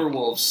Fuck.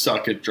 Timberwolves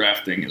suck at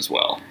drafting as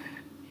well.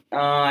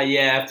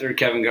 Yeah, after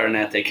Kevin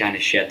Garnett, they kind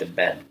of shit the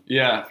bed.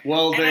 Yeah.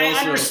 Well, And they I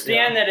also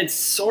understand that it's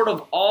sort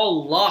of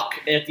all luck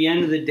at the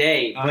end of the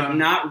day, but Uh-huh.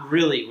 not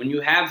really. When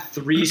you have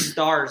 3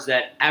 stars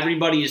that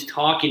everybody is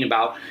talking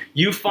about,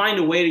 you find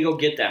a way to go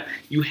get them.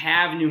 You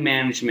have new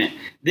management.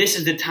 This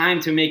is the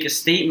time to make a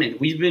statement.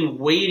 We've been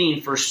waiting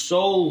for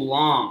so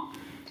long.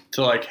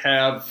 to like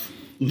have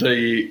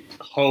the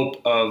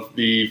hope of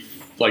the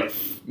like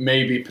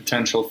maybe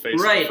potential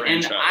face Right, of the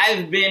franchise.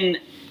 and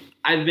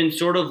I've been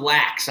sort of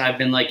lax. I've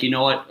been like, you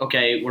know what?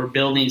 Okay, we're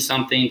building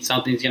something.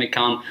 Something's going to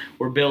come.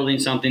 We're building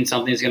something.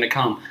 Something's going to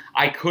come.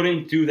 I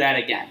couldn't do that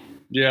again.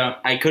 Yeah.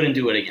 I couldn't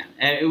do it again.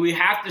 And we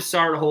have to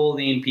start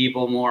holding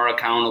people more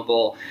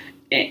accountable.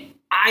 And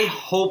I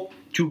hope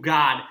to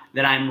God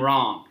that I'm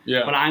wrong.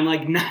 Yeah. But I'm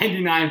like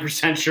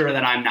 99% sure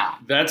that I'm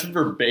not. That's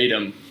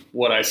verbatim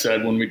what I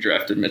said when we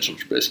drafted Mitchell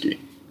Trubisky.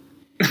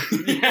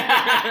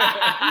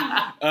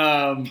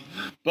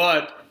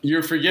 But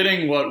you're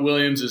forgetting what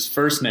Williams'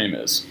 first name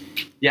is.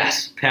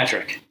 Yes,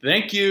 Patrick.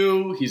 Thank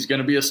you. He's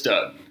going to be a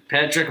stud.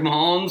 Patrick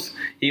Mahomes,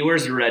 he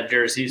wears the red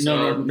jersey,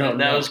 so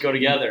those go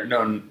together.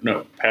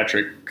 No,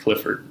 Patrick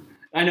Clifford.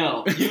 I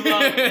know. You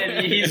love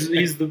and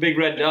he's the big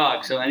red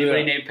dog, so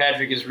anybody named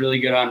Patrick is really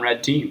good on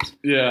red teams.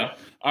 Yeah.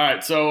 All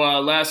right, so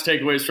last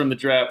takeaways from the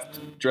draft,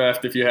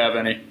 if you have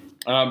any.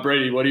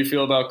 Brady, what do you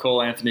feel about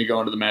Cole Anthony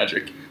going to the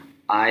Magic?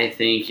 I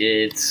think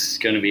it's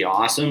going to be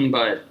awesome,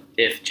 but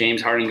if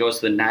James Harden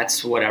goes to the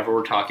Nets, whatever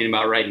we're talking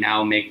about right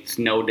now makes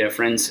no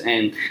difference,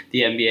 and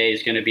the NBA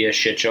is going to be a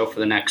shit show for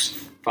the next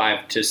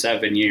 5 to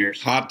 7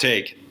 years. Hot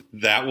take.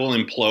 That will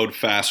implode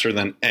faster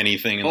than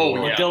anything in the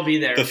world. Yeah. They'll be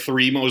there. The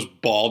 3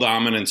 most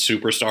ball-dominant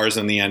superstars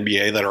in the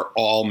NBA that are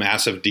all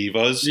massive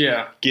divas.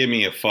 Yeah. Give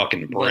me a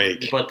fucking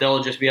break. But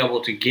they'll just be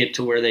able to get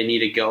to where they need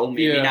to go.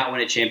 Maybe not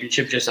win a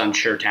championship, just on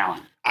sheer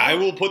talent. I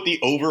will put the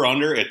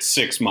over-under at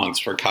 6 months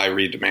for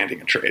Kyrie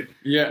demanding a trade.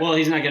 Yeah. Well,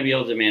 he's not going to be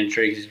able to demand a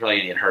trade because he's probably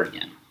going to get hurt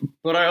again.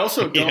 But I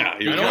also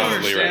don't, you're I don't probably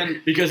understand.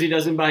 right. Because he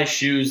doesn't buy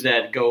shoes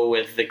that go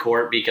with the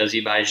court because he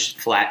buys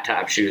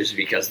flat-top shoes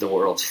because the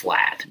world's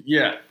flat.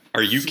 Yeah.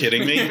 Are you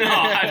kidding me? No,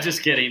 I'm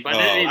just kidding. But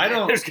I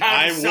don't- there's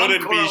kind of I some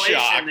wouldn't be correlation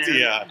shocked. there.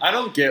 Yeah. I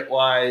don't get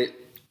why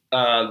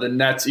the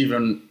Nets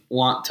even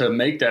want to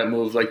make that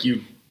move. Like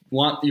you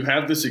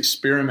have this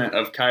experiment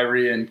of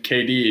Kyrie and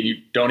KD, and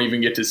you don't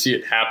even get to see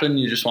it happen.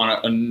 You just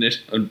want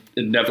to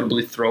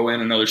inevitably throw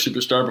in another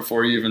superstar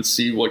before you even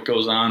see what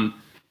goes on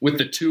with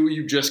the two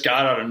you just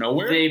got out of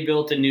nowhere. They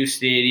built a new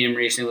stadium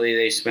recently.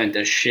 They spent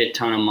a shit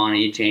ton of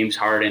money. James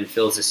Harden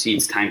fills the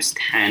seats times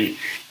 10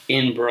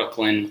 in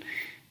Brooklyn.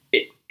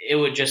 It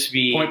would just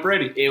be Point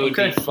Brady. It would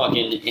be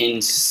fucking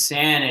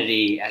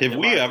insanity. Have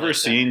we ever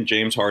seen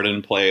James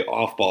Harden play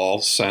off ball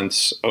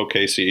since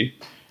OKC?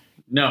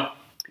 No,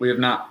 we have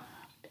not.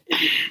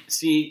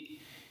 See,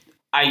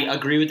 I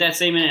agree with that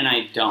statement, and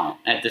I don't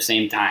at the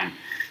same time.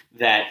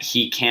 That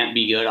he can't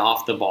be good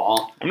off the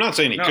ball. I'm not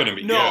saying he couldn't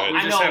be good.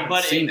 I just know, haven't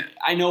but seen it.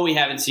 I know we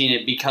haven't seen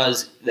it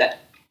because that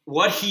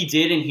what he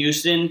did in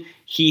Houston,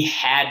 he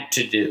had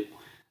to do.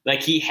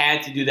 Like, he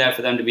had to do that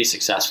for them to be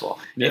successful.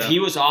 Yeah. If he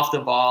was off the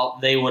ball,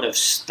 they would have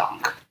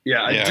stunk.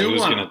 Yeah, I Yeah, do who's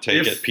want going to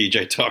take it?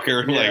 PJ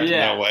Tucker? Like,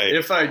 Yeah. no way.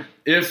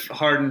 If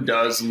Harden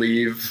does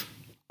leave,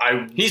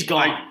 He's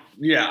gone.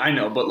 Yeah, I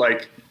know, but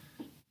like,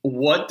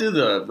 what do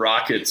the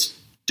Rockets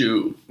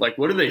do? Like,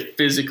 what do they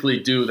physically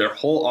do? Their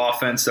whole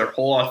offense, their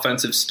whole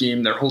offensive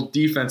scheme, their whole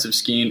defensive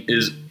scheme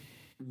is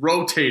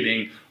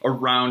rotating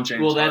around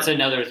James Well, that's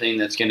Harden. another thing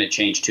that's going to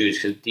change, too, is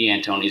because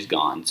D'Antoni's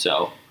gone.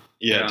 So,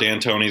 Yeah,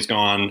 D'Antoni's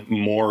gone.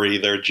 Morey,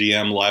 their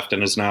GM, left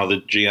and is now the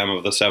GM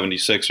of the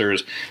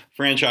 76ers.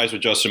 Franchise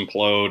would just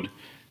implode.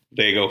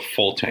 They go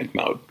full tank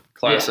mode.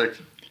 Classic.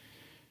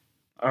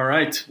 All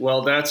right.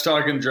 Well, that's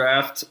talking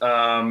draft.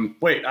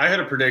 Wait, I had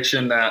a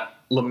prediction that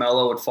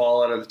LaMelo would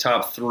fall out of the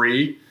top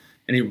 3,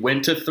 and he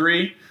went to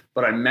 3,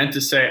 but I meant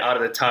to say out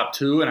of the top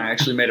 2, and I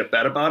actually made a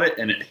bet about it,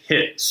 and it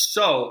hit.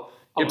 So,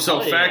 ipso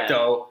hell yeah.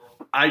 facto,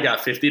 I got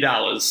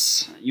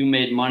 $50. you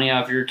made money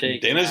off your take.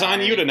 Dinner's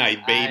on you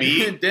tonight,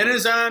 baby.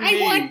 Dinner's on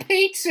me. I want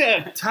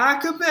pizza.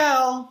 Taco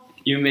Bell.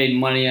 You made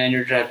money on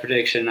your draft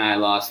prediction. I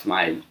lost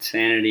my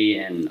sanity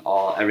and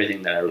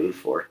everything that I root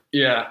for.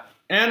 Yeah,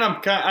 and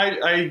I'm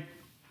kind.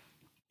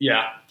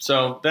 Yeah.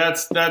 So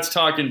that's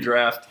talking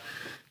draft.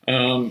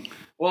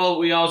 Well,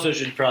 we also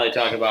should probably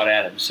talk about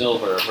Adam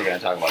Silver if we're going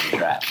to talk about the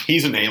draft.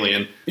 He's an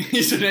alien.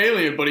 He's an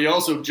alien, but he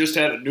also just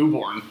had a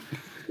newborn.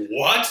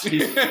 What?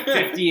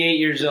 58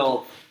 years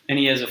old, and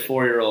he has a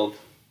 4-year-old.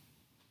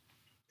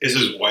 Is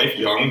his wife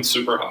young,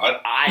 super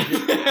hot?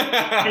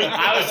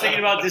 I was thinking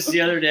about this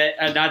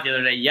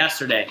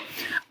yesterday.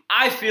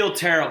 I feel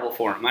terrible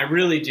for him. I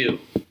really do.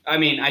 I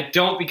mean, I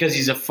don't because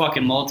he's a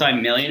fucking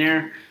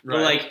multi-millionaire, but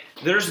Right. like,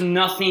 there's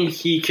nothing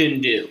he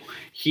can do.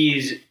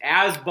 He's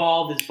as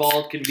bald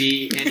can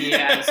be, and he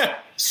has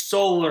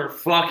solar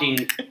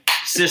fucking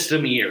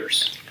system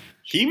ears.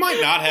 He might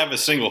not have a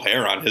single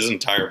hair on his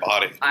entire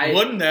body.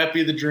 Wouldn't that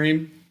be the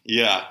dream?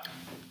 Yeah.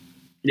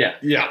 Yeah,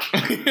 Yeah.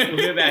 we'll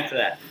get back to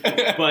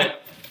that.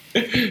 But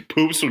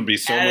Poops would be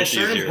so at a much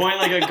certain easier. point,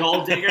 like a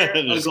gold digger,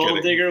 Just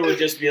kidding. would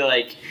just be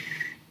like,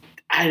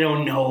 I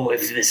don't know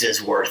if this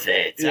is worth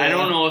it. Yeah. I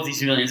don't know if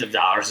these millions of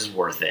dollars is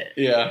worth it.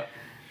 Yeah.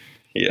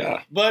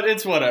 Yeah. But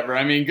it's whatever.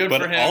 I mean, good for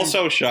But him.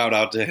 also shout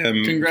out to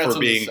him Congrats for on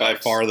the being by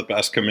sex. far the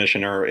best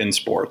commissioner in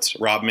sports.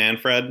 Rob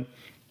Manfred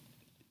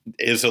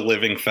is a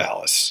living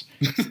phallus.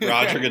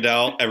 Roger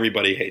Goodell,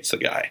 everybody hates the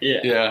guy.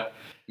 Yeah.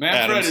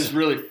 Manfred Adams. is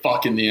really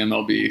fucking the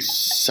MLB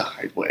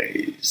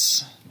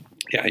sideways.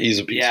 Yeah, he's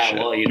a piece of Yeah, shit.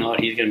 well, you know what?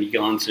 He's going to be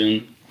gone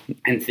soon.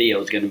 And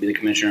Theo's going to be the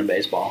commissioner of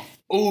baseball.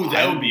 Ooh,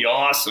 that would be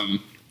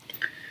awesome.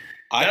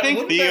 I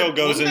think Theo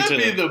goes wouldn't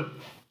into that be the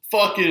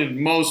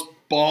fucking most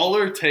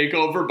baller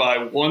takeover by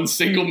one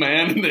single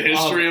man in the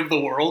history of the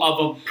world. Of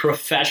a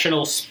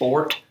professional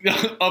sport.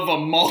 Of a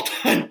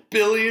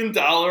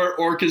multi-billion-dollar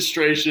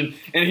orchestration,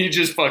 and he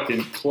just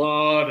fucking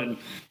clawed and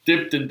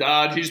dipped and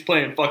dodged. He's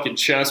playing fucking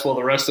chess while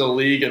the rest of the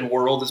league and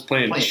world is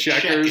playing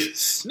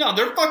checkers. No,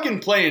 they're fucking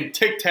playing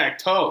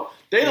tic-tac-toe.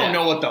 They don't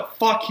know what the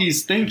fuck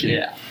he's thinking.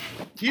 Yeah.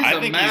 I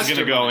think he's going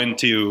to go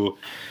into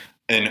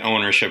an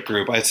ownership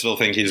group. I still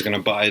think he's going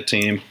to buy a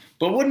team.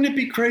 But wouldn't it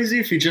be crazy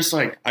if he just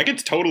like... I could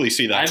totally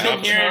see that I've been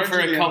happening. hearing for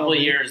a couple of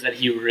years that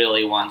he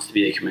really wants to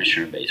be the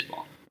commissioner of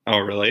baseball. Oh,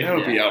 really? That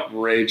would be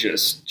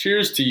outrageous.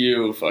 Cheers to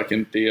you,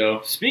 fucking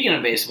Theo. Speaking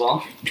of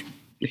baseball,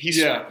 He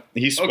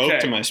spoke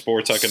to my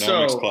sports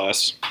economics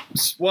class.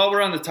 While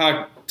we're on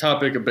the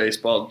topic of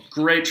baseball,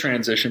 great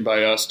transition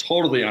by us,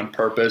 totally on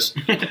purpose.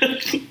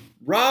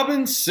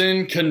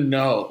 Robinson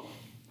Cano.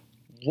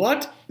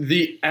 What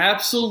the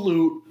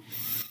absolute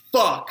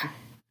fuck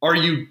are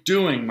you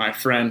doing, my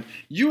friend?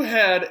 You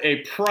had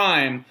a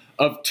prime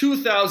of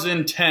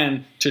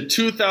 2010 to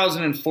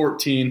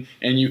 2014,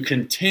 and you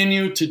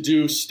continue to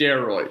do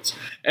steroids.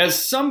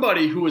 As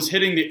somebody who was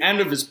hitting the end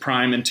of his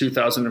prime in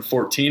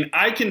 2014,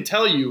 I can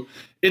tell you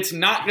it's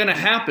not going to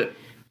happen.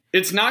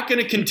 It's not going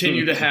to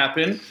continue to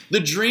happen. The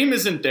dream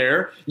isn't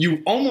there.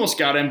 You almost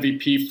got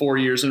MVP 4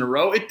 years in a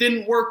row. It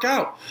didn't work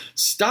out.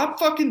 Stop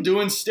fucking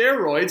doing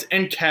steroids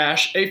and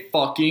cash a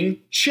fucking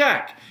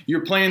check.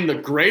 You're playing the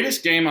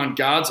greatest game on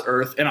God's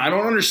earth, and I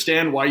don't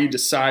understand why you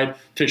decide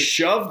to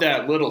shove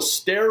that little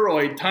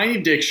steroid, tiny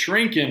dick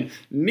shrinking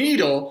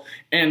needle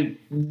and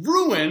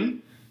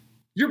ruin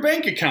your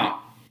bank account.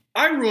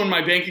 I ruined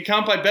my bank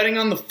account by betting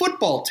on the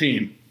football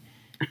team.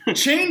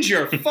 Change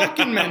your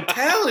fucking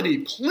mentality,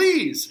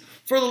 please.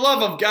 For the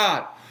love of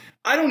God.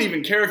 I don't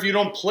even care if you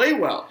don't play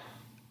well.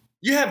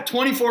 You have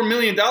 $24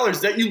 million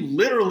that you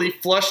literally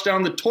flushed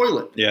down the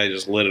toilet. Yeah, I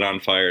just lit it on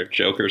fire,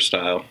 Joker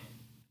style.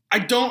 I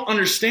don't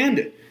understand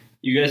it.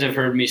 You guys have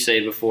heard me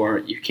say before,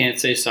 you can't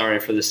say sorry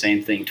for the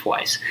same thing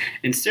twice.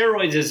 And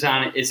steroids is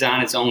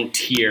on its own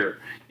tier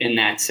in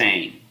that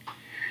saying.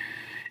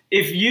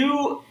 If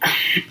you...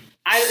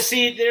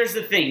 see, there's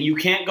the thing. You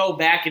can't go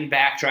back and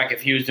backtrack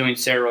if he was doing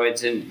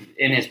steroids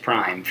in his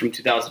prime from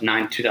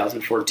 2009 to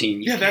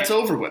 2014. Yeah, that's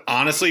over with.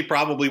 Honestly,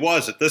 probably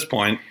was at this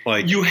point.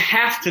 Like, You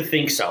have to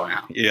think so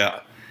now.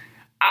 yeah.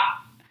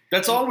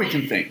 That's all we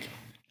can think.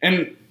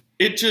 And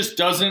it just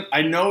doesn't...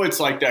 I know it's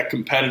like that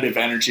competitive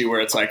energy where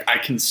it's like, I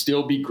can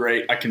still be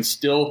great. I can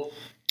still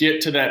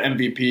get to that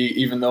MVP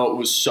even though it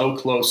was so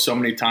close so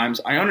many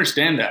times. I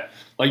understand that.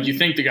 Like, you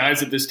think the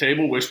guys at this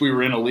table wish we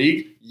were in a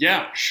league?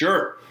 Yeah,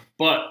 sure.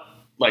 But...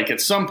 like,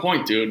 at some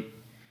point, dude,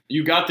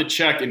 you got the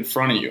check in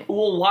front of you.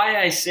 Well, why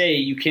I say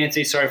you can't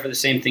say sorry for the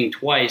same thing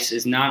twice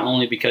is not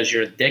only because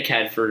you're a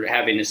dickhead for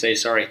having to say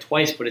sorry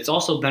twice, but it's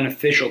also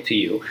beneficial to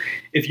you.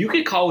 If you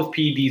get caught with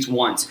PEDs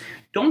once,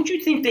 don't you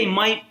think they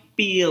might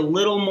be a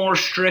little more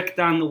strict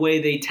on the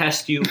way they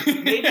test you?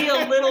 Maybe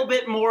a little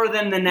bit more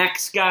than the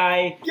next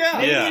guy. Yeah.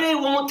 Maybe they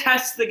won't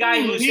test the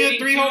guy who's he had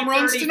hitting 3 home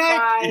runs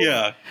tonight?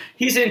 Yeah.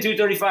 He's hitting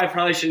 235,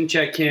 probably shouldn't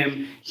check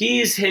him.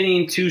 He's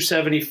hitting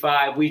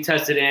 275. We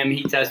tested him.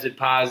 He tested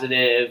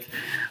positive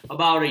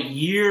about a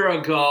year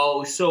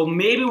ago. So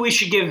maybe we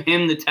should give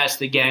him the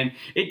test again.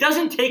 It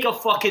doesn't take a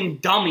fucking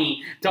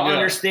dummy to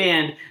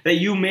understand that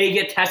you may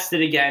get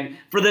tested again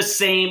for the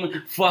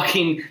same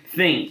fucking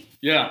thing.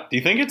 Yeah. Do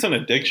you think it's an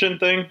addiction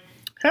thing?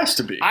 Has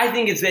to be. I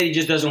think it's that he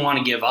just doesn't want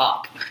to give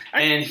up.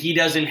 And he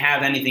doesn't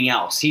have anything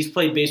else. He's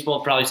played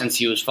baseball probably since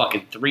he was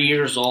fucking 3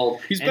 years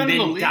old. He's been in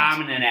the league.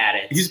 Dominant at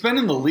it. He's been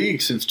in the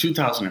league since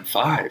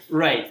 2005.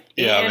 Right.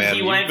 Yeah, and man, he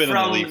you've went been in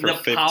the from league for the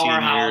 15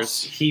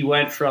 powerhouse. years. He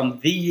went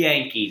from the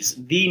Yankees,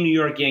 the New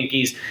York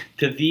Yankees,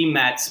 to the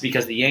Mets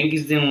because the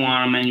Yankees didn't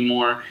want him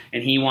anymore,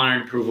 and he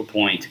wanted to prove a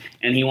point.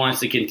 And he wants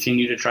to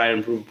continue to try to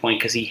improve a point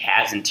because he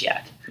hasn't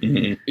yet.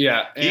 Mm-hmm.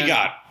 Yeah. He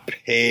got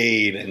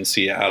paid in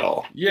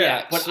Seattle.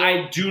 Yeah. But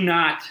I do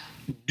not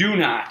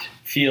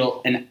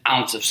feel an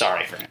ounce of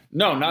sorry for him.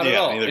 No, not at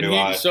all. Neither And do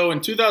I. So in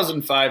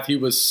 2005, he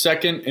was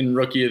second in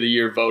Rookie of the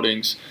Year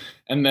votings.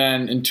 And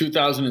then in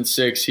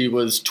 2006, he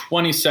was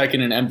 22nd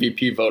in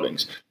MVP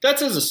votings.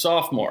 That's as a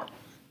sophomore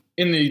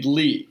in the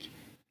league.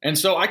 And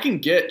so I can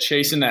get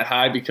chasing that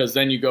high because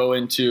then you go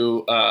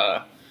into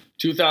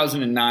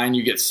 2009,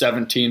 you get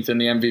 17th in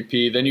the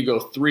MVP. Then you go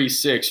 3,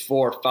 6,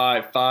 4,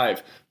 5,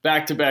 5,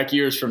 back-to-back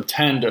years from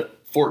 10 to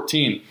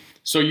 14.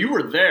 So you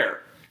were there.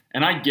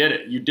 And I get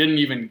it. You didn't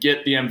even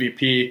get the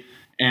MVP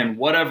and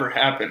whatever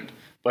happened.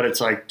 But it's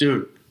like,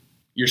 dude,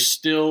 you're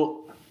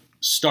still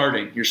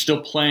starting. You're still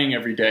playing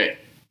every day.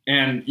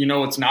 And you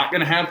know what's not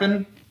going to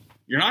happen?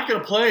 You're not going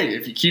to play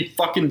if you keep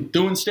fucking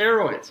doing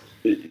steroids.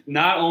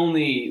 Not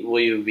only will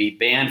you be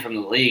banned from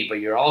the league, but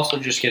you're also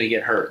just going to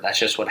get hurt. That's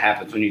just what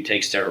happens when you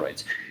take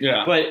steroids.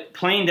 Yeah. But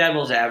playing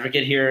devil's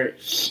advocate here,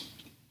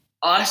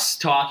 us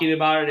talking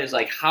about it is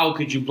like, how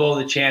could you blow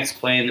the chance of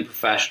playing the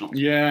professionals?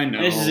 Yeah, I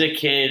know. This is a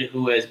kid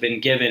who has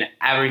been given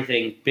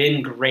everything,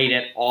 been great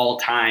at all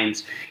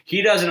times.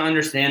 He doesn't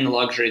understand the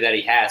luxury that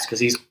he has because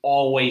he's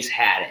always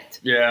had it.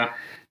 Yeah.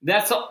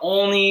 That's the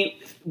only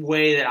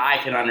way that I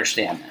can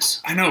understand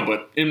this. I know,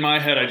 but in my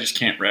head, I just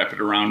can't wrap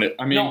it around it.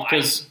 I mean,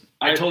 because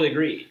I totally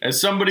agree. As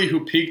somebody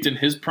who peaked in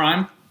his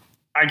prime,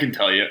 I can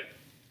tell you,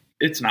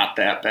 it's not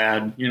that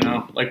bad. You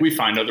know, like we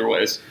find other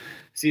ways.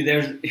 See,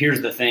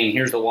 here's the thing.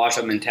 Here's the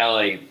wash-up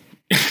mentality.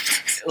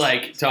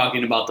 Like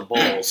talking about the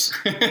Bulls.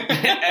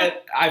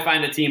 I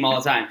find a team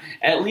all the time.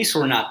 At least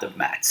we're not the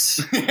Mets.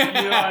 You know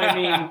what I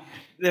mean?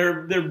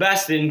 Their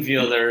best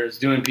infielders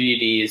doing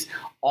PEDs.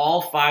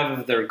 All 5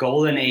 of their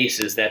golden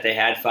aces that they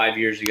had 5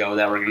 years ago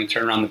that were going to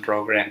turn around the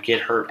program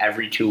get hurt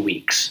every 2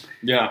 weeks.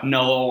 Yeah.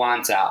 Noah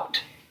wants out.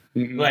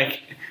 Mm-hmm.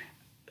 Like,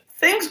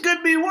 things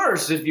could be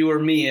worse if you were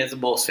me as a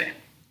Bulls fan.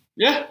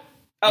 Yeah.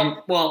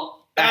 Oh,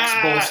 well,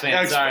 ex-Bulls fan.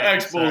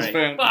 Ex-Bulls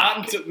fan.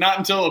 Not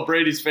until a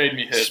Brady's fade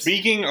me hits.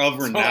 Speaking of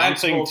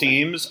renouncing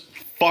teams,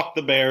 fuck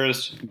the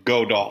Bears,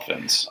 go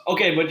Dolphins.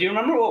 Okay, but do you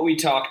remember what we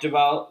talked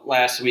about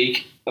last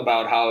week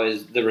about how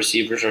the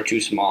receivers are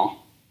too small?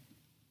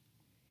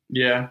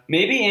 Yeah.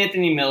 Maybe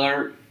Anthony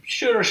Miller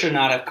should or should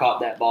not have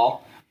caught that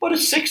ball, but a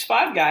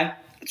 6'5" guy,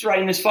 it's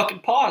right in his fucking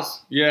paws.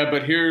 Yeah,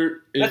 but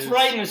here is... That's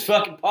right in his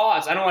fucking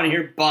paws. I don't want to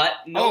hear but.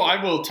 No. Oh,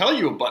 I will tell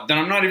you a but. Then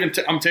I'm not even...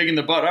 I'm taking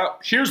the but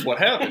out. Here's what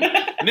happened.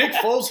 Nick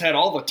Foles had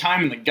all the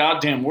time in the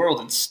goddamn world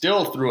and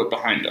still threw it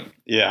behind him.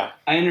 Yeah.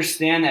 I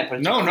understand that, but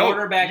it's a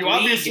quarterback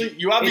league.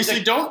 You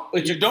obviously don't.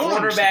 It's a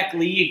quarterback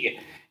understand. League.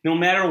 No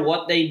matter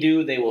what they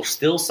do, they will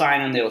still sign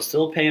him. They will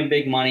still pay him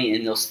big money,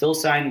 and they'll still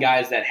sign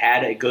guys that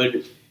had a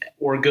good...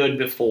 or good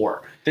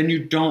before. Then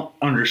you don't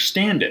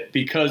understand it,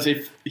 because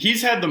if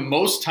he's had the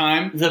most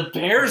time... The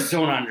Bears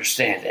don't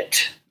understand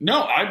it.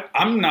 No,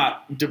 I'm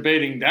not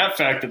debating that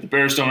fact that the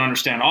Bears don't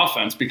understand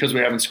offense because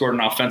we haven't scored an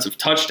offensive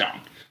touchdown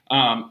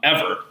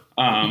ever.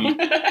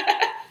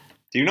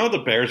 Do you know what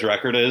the Bears'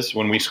 record is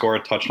when we score a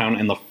touchdown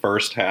in the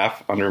first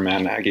half under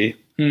Matt Nagy?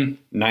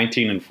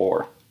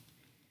 19-4.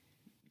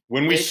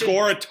 When we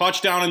score a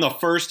touchdown in the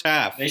first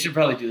half. They should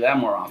probably do that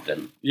more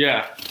often.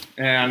 Yeah.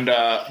 And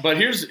but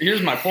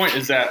here's my point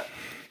is that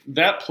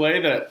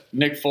play that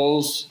Nick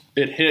Foles,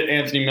 it hit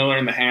Anthony Miller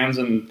in the hands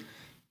and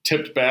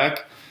tipped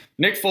back.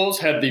 Nick Foles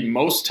had the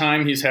most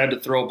time he's had to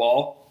throw a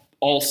ball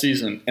all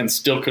season and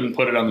still couldn't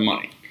put it on the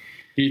money.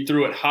 He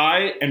threw it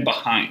high and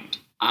behind.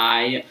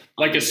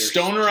 Like a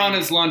stoner on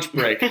his lunch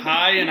break,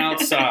 high and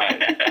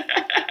outside.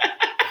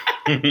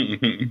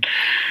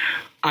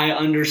 I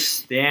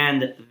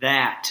understand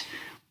that,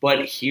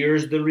 but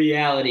here's the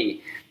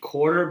reality.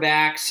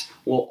 Quarterbacks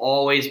will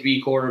always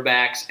be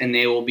quarterbacks, and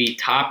they will be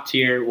top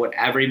tier, what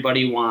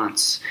everybody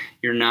wants.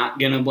 You're not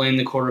going to blame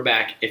the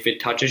quarterback. If it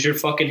touches your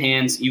fucking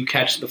hands, you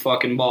catch the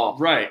fucking ball.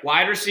 Right.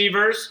 Wide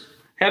receivers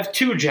have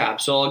 2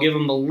 jobs, so I'll give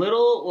them a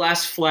little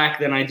less flack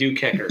than I do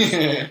kickers.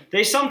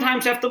 They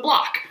sometimes have to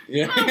block.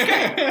 Yeah.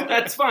 Okay,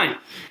 that's fine.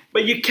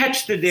 But you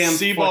catch the damn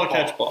see-ball,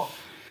 football. catch ball.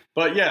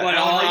 But yeah, but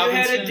all you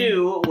had to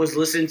do was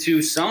listen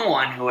to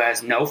someone who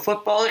has no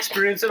football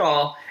experience at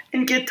all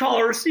and get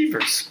taller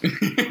receivers.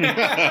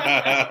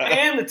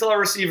 And the taller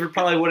receiver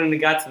probably wouldn't have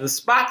got to the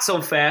spot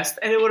so fast,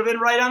 and it would have been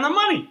right on the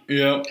money.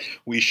 Yeah.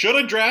 We should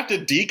have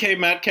drafted DK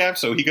Metcalf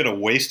so he could have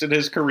wasted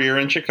his career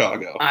in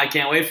Chicago. I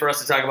can't wait for us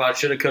to talk about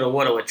shoulda, coulda,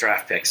 woulda with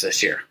draft picks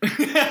this year.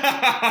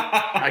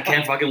 I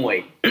can't fucking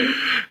wait.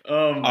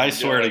 I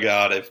swear to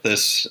God, if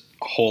this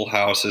whole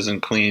house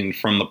isn't cleaned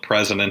from the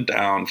president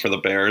down for the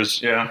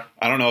Bears, yeah,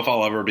 I don't know if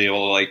I'll ever be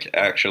able to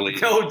actually.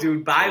 No,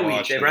 dude, bye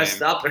week. They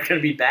rest up. They're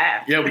gonna be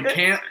bad. Yeah, we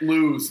can't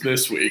lose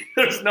this week.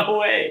 There's no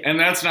way. And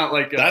that's not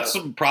like that's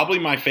probably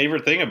my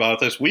favorite thing about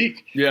this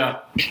week.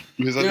 Yeah,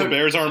 because the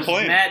Bears aren't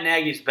playing. Matt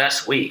Nagy's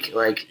best week.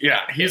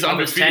 He's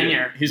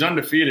undefeated. He's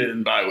undefeated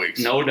in bye weeks.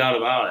 No doubt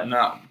about it.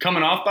 No,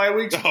 coming off bye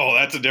weeks. Oh,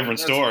 that's a different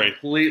story.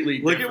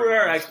 Completely. Look at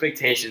where our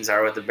expectations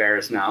are with the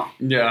Bears now.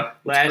 Yeah,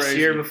 last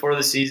year before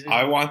the season,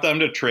 I want them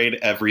to trade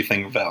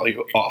everything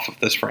value off of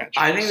this franchise.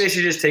 I think they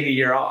should just take a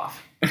year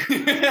off.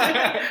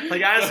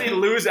 Honestly,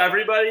 lose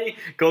everybody,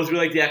 go through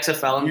the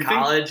XFL in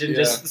college, and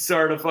just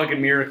start a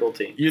fucking miracle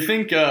team. You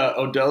think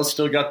Odell's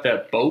still got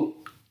that boat?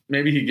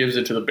 Maybe he gives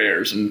it to the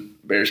Bears, and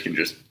Bears can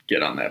just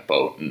get on that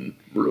boat and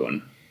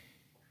ruin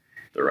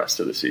the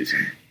rest of the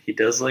season. He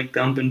does like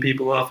dumping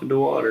people off into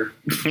water.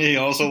 He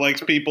also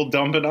likes people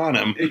dumping on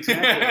him.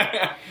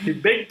 Exactly.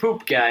 Big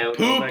poop guy.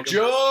 Poop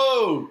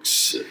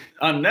jokes.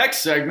 On next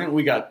segment,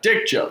 we got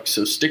dick jokes,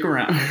 so stick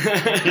around.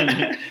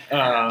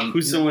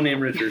 Who's someone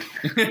named Richard?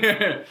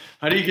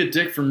 How do you get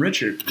dick from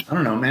Richard? I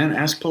don't know, man.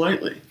 Ask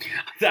politely.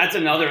 That's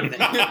another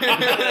thing.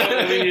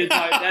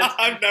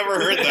 I've never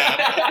heard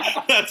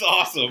that. That's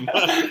awesome.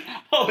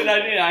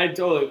 I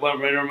totally went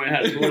right over my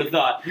head. Who would have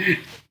thought?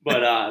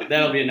 But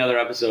that'll be another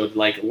episode,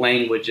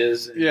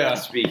 languages and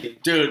speaking.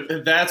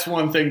 Dude, that's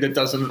one thing that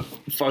doesn't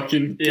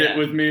fucking get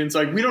with me. It's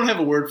we don't have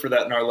a word for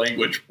that in our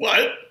language.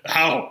 What?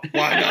 How?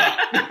 Why not?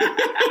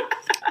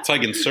 It's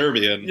like in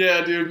Serbian.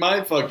 Yeah, dude,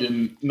 my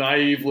fucking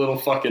naive little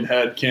fucking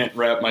head can't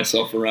wrap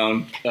myself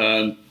around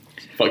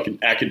fucking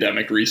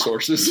academic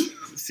resources.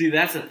 See,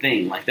 that's the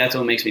thing. That's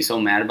what makes me so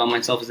mad about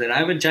myself is that I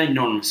have a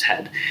ginormous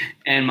head,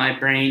 and my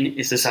brain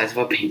is the size of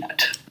a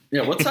peanut.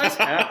 Yeah, what size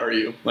hat are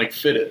you?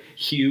 Fitted?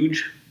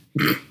 Huge.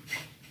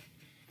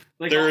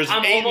 Like, There's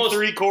I'm 8 almost,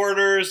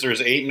 3/4,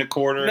 there's 8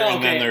 1/4, No,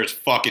 and then okay. there's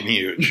fucking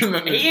huge. 8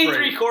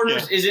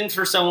 3/4 isn't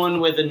for someone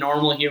with a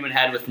normal human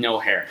head with no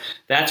hair.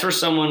 That's for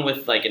someone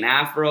with like an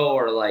afro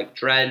or like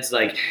dreads.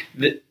 Like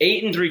the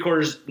 8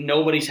 3/4,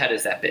 nobody's head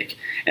is that big,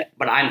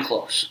 but I'm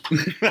close.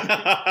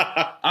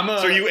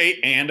 So you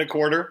 8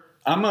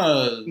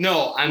 1/4?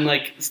 No, I'm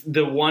like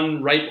the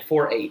one right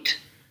before 8.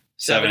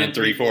 7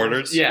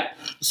 3/4? Yeah.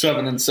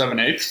 7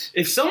 7/8.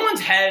 If someone's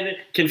head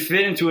can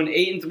fit into an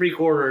 8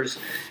 3/4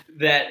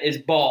 that is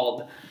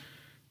bald,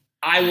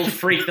 I will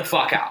freak the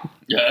fuck out.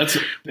 Yeah, that's.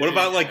 What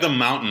about like the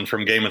Mountain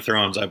from Game of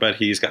Thrones? I bet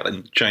he's got a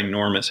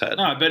ginormous head.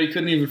 No, I bet he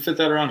couldn't even fit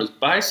that around his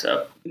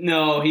bicep.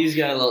 No, he's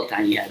got a little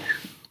tiny head.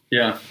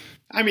 Yeah.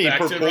 I mean,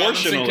 Back to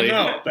proportionally. Robinson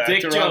Cano. Back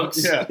Dick to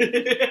jokes.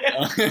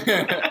 Robinson-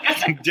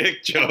 Yeah.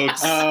 Dick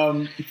jokes.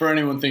 For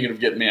anyone thinking of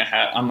getting me a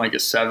hat, I'm like a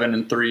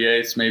 7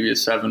 3/8, maybe a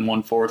 7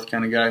 1/4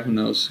 kind of guy. Who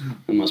knows?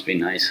 That must be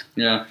nice.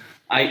 Yeah.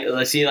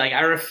 Let's see. Like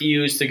I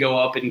refuse to go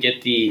up and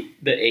get the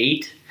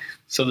 8,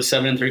 so the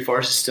 7 3/4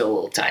 is still a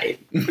little tight.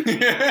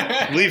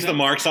 Leaves the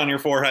marks on your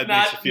forehead,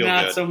 makes you feel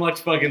not good. so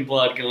much fucking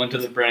blood going to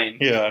the brain.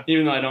 Yeah.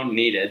 Even though I don't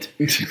need it.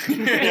 You're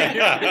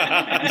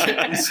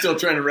still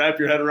trying to wrap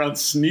your head around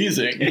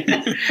sneezing.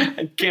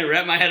 I can't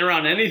wrap my head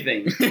around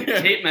anything.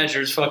 Tape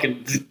measures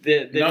fucking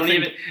they don't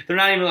Nothing. even, they're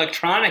not even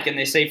electronic and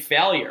they say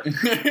failure.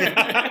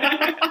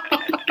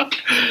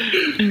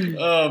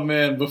 Oh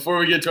man! Before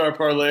we get to our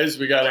parlays,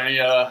 we got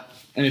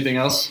anything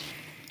else?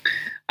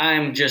 I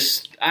am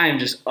just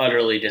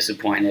utterly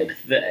disappointed.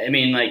 I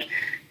mean, like,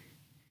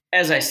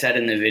 as I said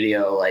in the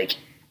video, like,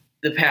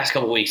 the past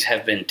couple weeks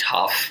have been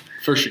tough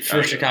For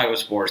Chicago. for Chicago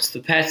sports.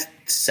 The past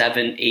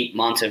 7-8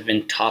 months have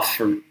been tough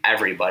for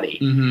everybody.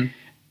 Mm-hmm.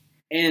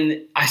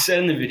 And I said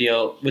in the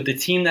video, with the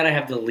team that I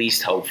have the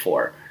least hope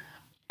for,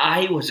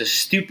 I was a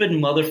stupid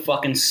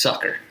motherfucking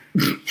sucker.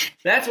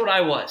 That's what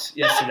I was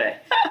yesterday.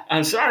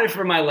 I'm sorry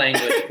for my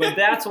language, but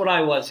that's what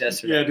I was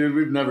yesterday. Yeah, dude,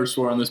 we've never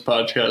sworn on this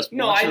podcast.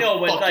 No, Watch I know,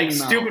 your but like fucking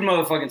mouth. stupid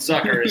motherfucking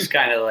sucker is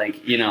kind of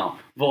like,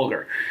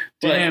 vulgar.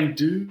 But Damn,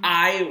 dude.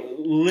 I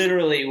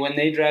literally, when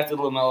they drafted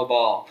LaMelo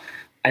Ball,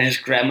 I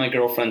just grabbed my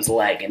girlfriend's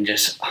leg and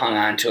just hung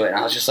on to it. And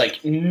I was just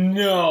like,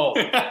 no.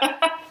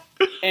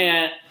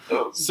 And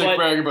Sick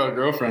brag about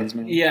girlfriends,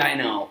 man. yeah, I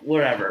know,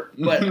 whatever.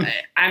 But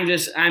I'm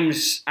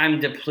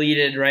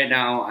depleted right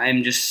now.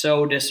 I'm just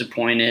so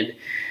disappointed.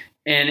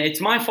 And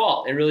it's my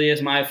fault. It really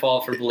is my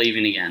fault for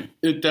believing again.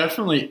 It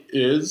definitely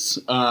is,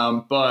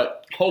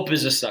 but Hope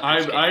is a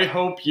sucker. I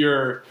hope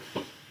your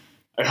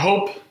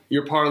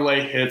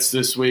parlay hits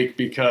this week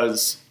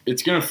because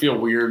it's going to feel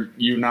weird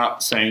you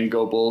not saying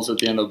go Bulls at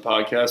the end of the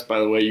podcast. By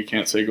the way, you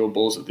can't say go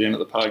Bulls at the end of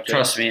the podcast.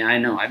 Trust me, I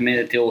know. I've made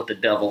a deal with the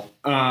devil.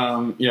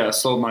 Yeah,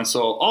 sold my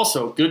soul.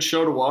 Also, good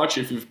show to watch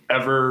if you've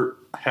ever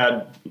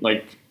had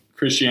like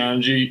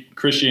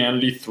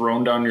Christianity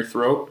thrown down your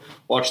throat.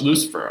 Watch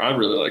Lucifer. I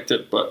really liked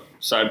it, but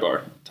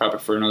sidebar, topic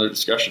for another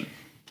discussion.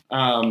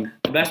 The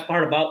best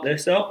part about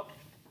this, though,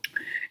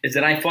 is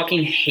that I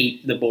fucking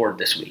hate the board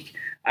this week.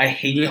 I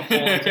hate the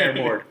whole entire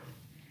board.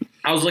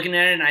 I was looking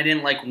at it and I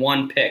didn't like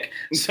one pick.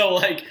 So,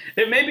 like,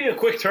 it may be a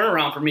quick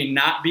turnaround for me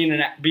not being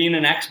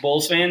an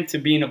ex-Bulls fan to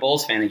being a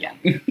Bulls fan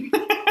again.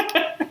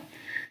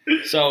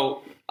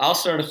 So, I'll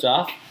start us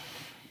off.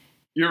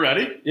 You're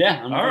ready?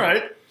 Yeah. All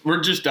right.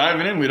 We're just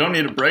diving in. We don't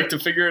need a break to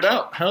figure it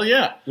out. Hell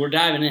yeah. We're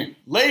diving in.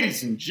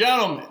 Ladies and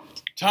gentlemen,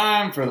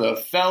 time for the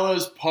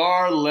fellas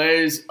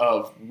parlays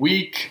of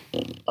week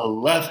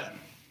 11.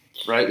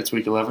 Right? It's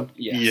week 11?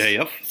 Yes. Yeah,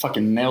 yep.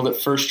 Fucking nailed it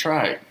first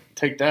try.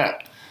 Take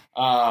that.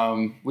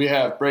 We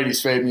have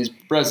Brady's Fade Me's,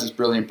 Brez's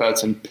Brilliant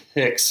Bets, and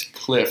Picks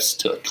Cliffs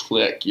to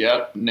Click.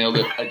 Yep, nailed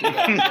it. I did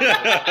that.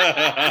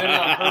 I did it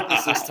on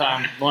purpose this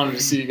time. Wanted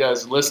to see you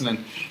guys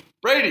listening.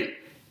 Brady,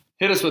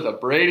 hit us with a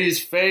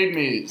Brady's Fade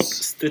Me's.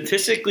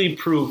 Statistically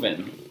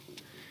proven,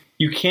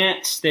 you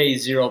can't stay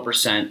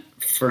 0%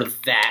 for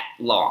that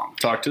long.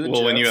 Talk to the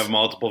Well, when you Jets. have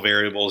multiple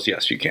variables,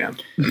 yes, you can.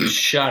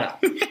 Shut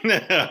up.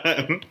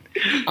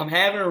 I'm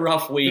having a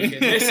rough week,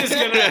 and this is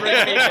going to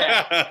bring me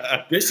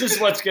back. This is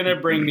what's going to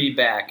bring me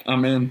back.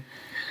 I'm in.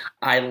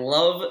 I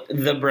love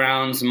the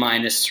Browns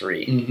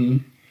 -3. Mm-hmm.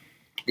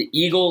 The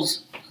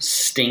Eagles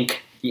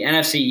stink. The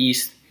NFC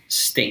East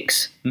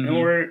stinks. And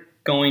we're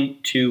going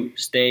to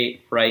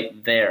stay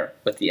right there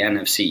with the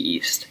NFC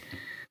East.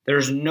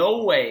 There's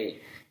no way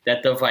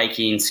that the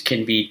Vikings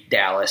can beat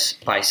Dallas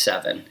by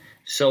 7.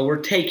 So we're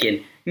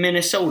taking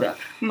Minnesota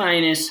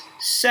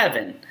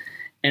 -7.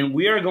 And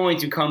we are going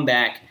to come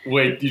back.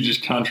 Wait, you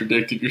just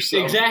contradicted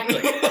yourself.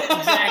 Exactly.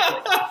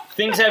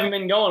 Things haven't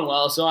been going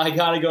well, so I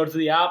got to go to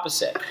the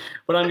opposite.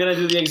 But I'm going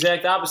to do the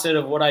exact opposite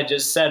of what I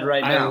just said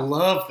right I now.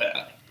 love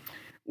that.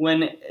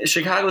 When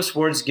Chicago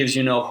sports gives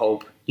you no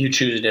hope, you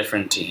choose a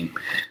different team.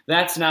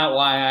 That's not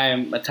why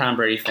I'm a Tom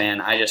Brady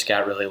fan. I just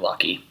got really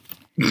lucky.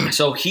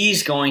 So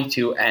he's going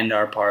to end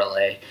our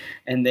parlay,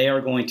 and they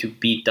are going to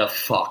beat the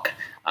fuck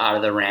out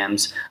of the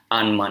Rams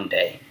on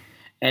Monday.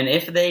 And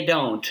if they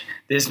don't,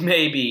 this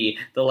may be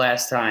the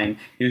last time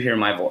you hear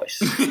my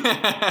voice.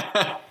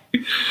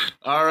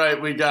 All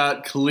right, we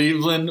got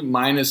Cleveland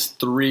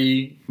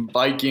 -3,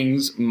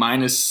 Vikings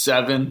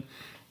 -7,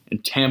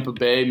 and Tampa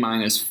Bay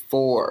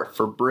 -4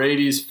 for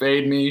Brady's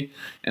fade me,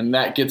 and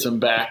that gets him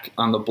back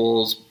on the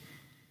Bulls'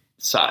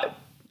 side,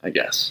 I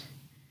guess.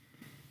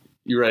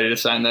 You ready to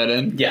sign that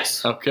in?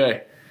 Yes.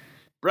 Okay.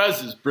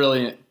 Brez's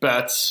brilliant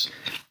bets.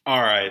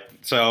 All right,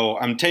 so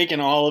I'm taking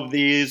all of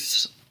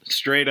these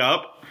straight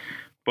up,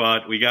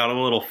 but we got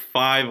a little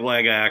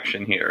 5-leg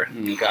action here.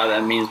 God,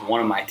 that means one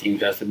of my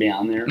teams has to be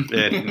on there.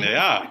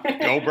 Yeah,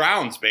 go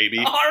Browns, baby.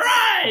 All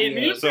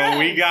right. So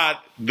we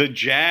got the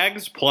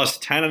Jags plus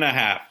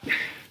 10.5.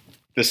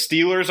 The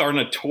Steelers are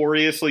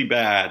notoriously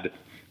bad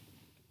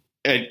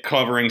at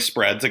covering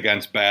spreads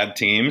against bad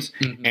teams.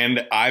 Mm-hmm.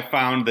 And I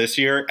found this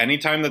year,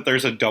 anytime that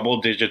there's a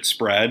double-digit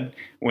spread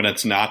when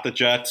it's not the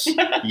Jets,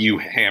 you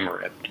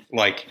hammer it.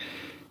 Like,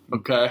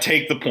 okay,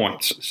 take the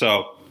points.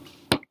 So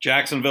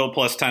Jacksonville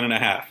plus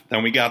 10.5.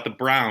 Then we got the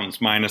Browns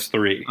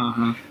 -3.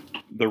 Uh-huh.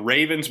 The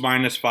Ravens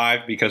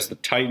 -5 because the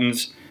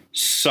Titans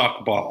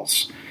suck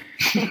balls.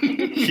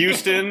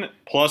 Houston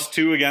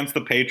 +2 against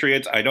the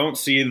Patriots. I don't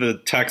see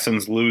the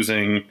Texans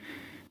losing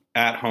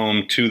at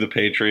home to the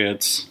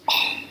Patriots.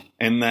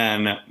 And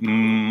then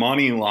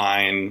money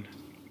line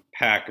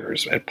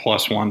Packers at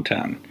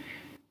 +110.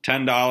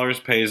 $10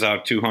 pays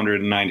out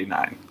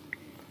 $299.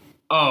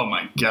 Oh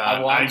my God!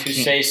 I want to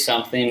say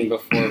something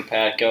before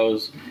Pat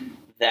goes.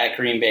 That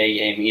Green Bay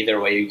game, either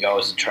way you go,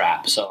 is a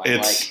trap. So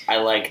I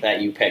like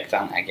that you picked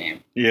on that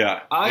game. Yeah,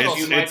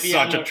 it's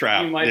such a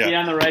trap. You might be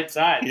on the right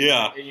side.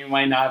 Yeah, and you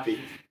might not be.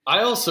 I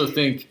also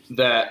think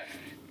that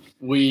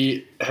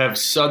we have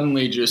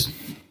suddenly just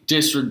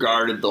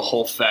disregarded the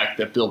whole fact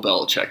that Bill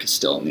Belichick is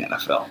still in the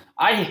NFL.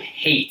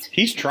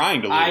 He's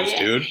trying to lose,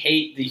 dude. I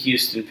hate the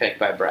Houston pick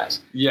by Brez.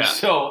 Yeah.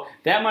 So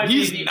that might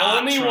be the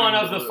only one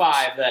of the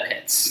 5 that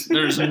hits.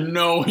 There's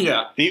no,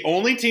 yeah. The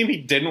only team he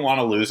didn't want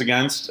to lose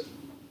against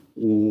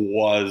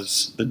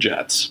was the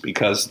Jets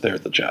because they're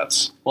the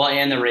Jets. Well,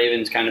 and the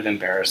Ravens kind of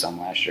embarrassed them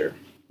last year.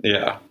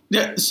 Yeah.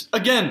 Yes.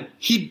 Again,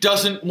 he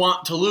doesn't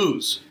want to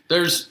lose.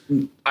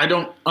 I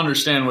don't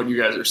understand what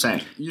you guys are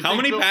saying. How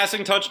many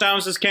passing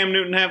touchdowns does Cam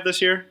Newton have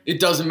this year? It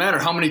doesn't matter.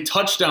 How many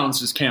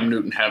touchdowns does Cam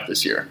Newton have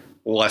this year?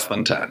 Less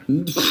than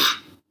 10.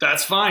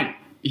 That's fine.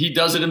 He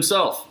does it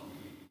himself.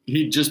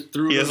 He just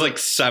threw. He has like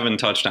 7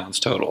 touchdowns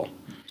total.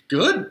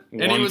 Good.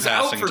 And he was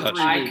out for 3 weeks.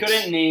 I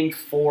couldn't name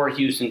 4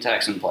 Houston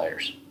Texan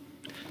players.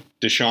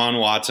 Deshaun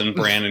Watson,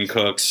 Brandon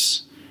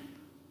Cooks,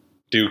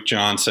 Duke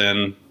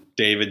Johnson,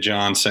 David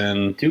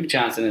Johnson. Duke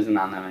Johnson isn't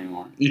on them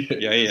anymore.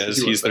 Yeah, he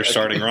is. He's their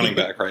starting running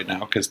back right now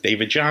because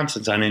David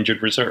Johnson's on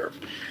injured reserve.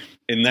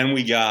 And then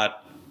we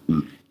got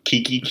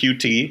Kiki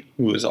QT,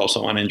 who is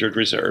also on injured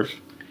reserve.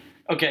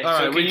 Okay, all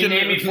so right, can you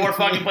name me 4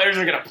 fucking players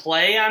who are going to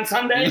play on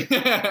Sunday?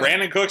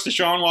 Brandon Cooks,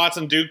 Deshaun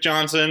Watson, Duke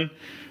Johnson,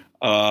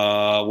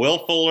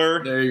 Will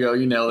Fuller. There you go.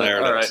 You nailed it. There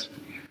it all is. Right.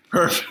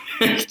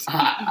 Perfect.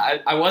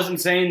 I wasn't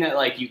saying that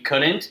like you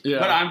couldn't,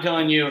 but I'm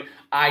telling you,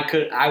 I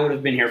could. I would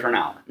have been here for an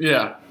hour.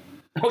 Yeah.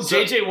 Oh,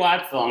 JJ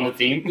Watt's still on the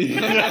team.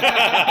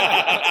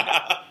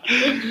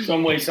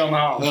 Some way,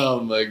 somehow.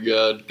 Oh my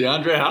God,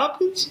 DeAndre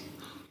Hopkins.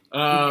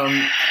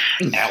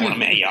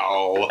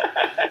 LMAO.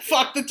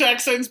 Fuck the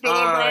Texans. Bill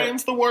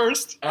O'Brien's the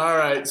worst. All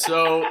right,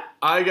 so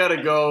I gotta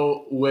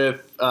go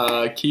with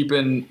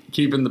keeping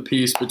the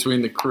peace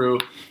between the crew.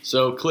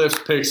 So Cliff's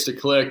picks to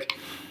click.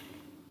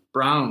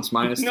 Browns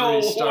 -3.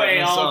 No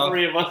way, all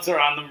 3 of us are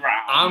on the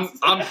Browns.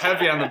 I'm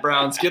heavy on the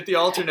Browns. Get the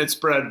alternate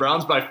spread.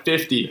 Browns by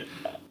 50.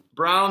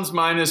 Browns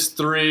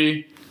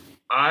 -3.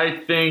 I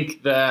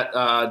think that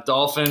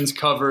Dolphins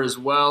cover as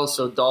well,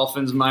 so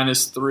Dolphins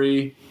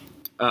 -3.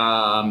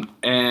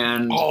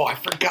 And I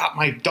forgot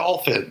my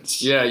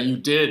Dolphins. Yeah, you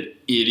did,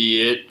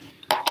 idiot.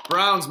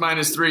 Browns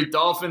 -3,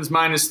 Dolphins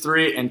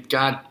 -3, and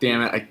god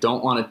damn it, I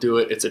don't want to do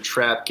it. It's a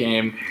trap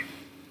game.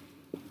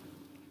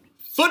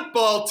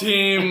 Football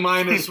team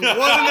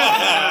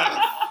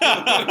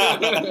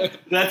 -1.5.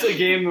 That's a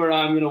game where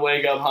I'm going to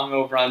wake up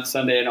hungover on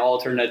Sunday and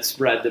alternate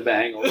spread the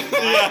Bengals.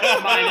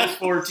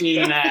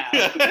 -14.5.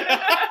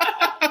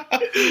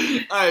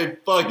 I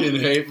fucking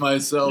hate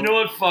myself. You know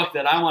what? Fuck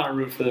that. I want to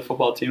root for the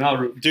football team. I'll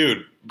root.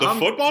 Dude, the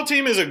football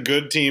team is a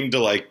good team to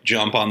like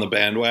jump on the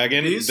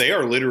bandwagon. They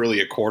are literally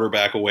a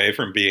quarterback away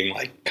from being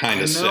like kind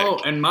of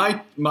sick. And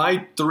my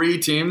 3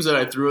 teams that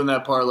I threw in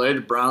that parlay,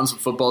 the Browns, the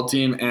football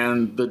team,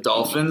 and the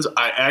Dolphins,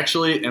 I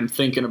actually am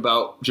thinking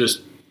about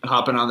just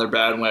hopping on their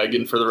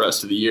bandwagon for the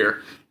rest of the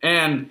year.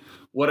 And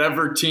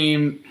whatever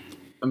team,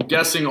 I'm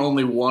guessing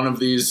only one of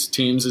these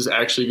teams is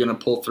actually going to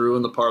pull through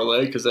in the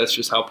parlay because that's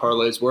just how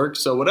parlays work.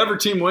 So whatever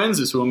team wins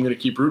is who I'm going to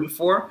keep rooting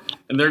for.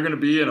 And they're going to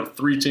be in a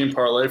 3-team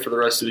parlay for the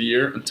rest of the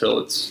year until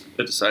it's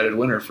a decided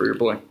winner for your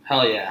boy.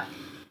 Hell yeah.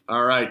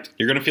 All right.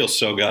 You're going to feel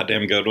so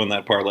goddamn good when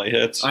that parlay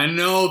hits. I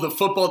know. The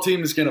football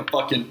team is going to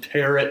fucking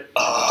tear it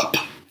up.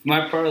 If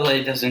my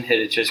parlay doesn't hit,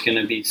 it's just going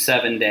to be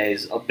 7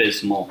 days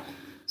abysmal.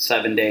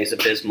 7 days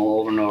abysmal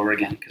over and over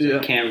again because I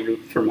can't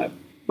root for my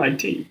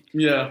team.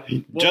 Yeah.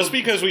 Just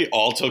because we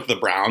all took the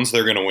Browns,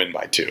 they're going to win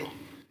by 2.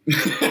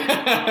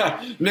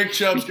 Nick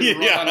Chubb's going to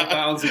run out of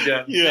bounds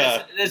again.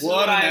 Yeah. This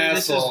What an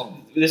asshole.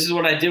 This is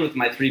what I did with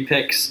my 3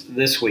 picks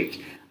this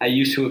week. I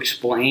used to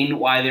explain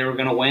why they were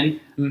going to win.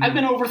 Mm-hmm. I've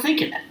been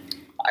overthinking it.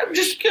 I'm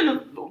just going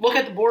to look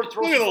at the board,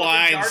 throw Look at the some fucking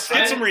lines. darts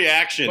Get at some it.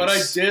 reactions. But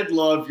I did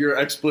love your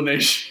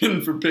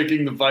explanation for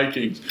picking the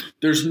Vikings.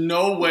 There's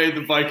no way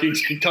the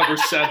Vikings can cover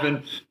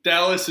 7.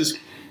 Dallas is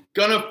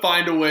going to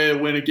find a way to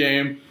win a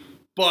game,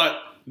 but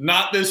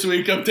not this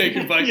week. I'm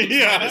taking Vikings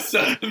minus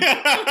 7.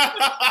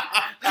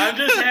 I'm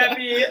just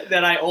happy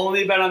that I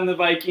only bet on the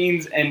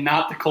Vikings and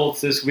not the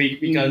Colts this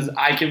week because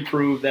I can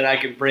prove that I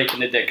can break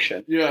an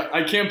addiction. Yeah,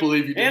 I can't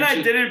believe you did. And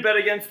I didn't bet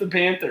against the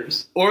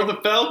Panthers. Or the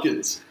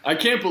Falcons. I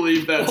can't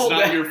believe that's Oh,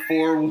 not man. your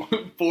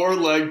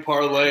four-leg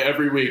parlay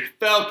every week.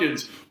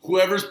 Falcons,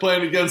 whoever's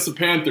playing against the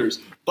Panthers,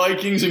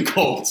 Vikings and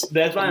Colts.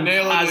 That's why I'm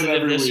Nailing it positive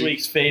every this week.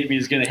 week's fade me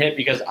is going to hit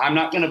because I'm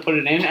not going to put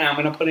it in and I'm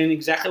going to put in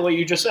exactly what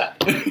you just said.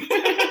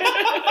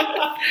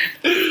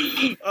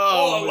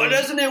 Oh, why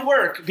doesn't it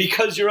work?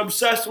 Because you're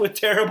obsessed with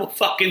terrible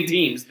fucking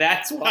teams.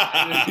 That's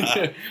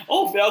why.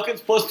 Falcons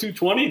plus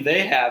 220.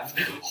 They have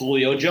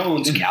Julio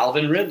Jones,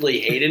 Calvin Ridley,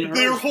 Hayden Hurst,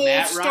 Their whole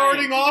Matt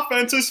starting Ryan.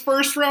 offense is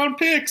first-round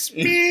picks.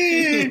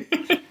 Can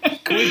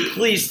we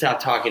please stop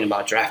talking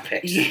about draft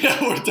picks?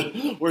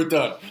 Yeah, we're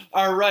done.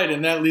 All right,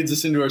 and that leads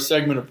us into our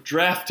segment of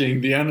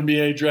drafting the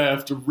NBA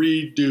draft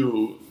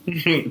redo.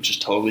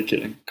 Just totally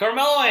kidding.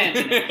 Carmelo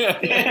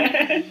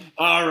Anthony.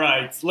 All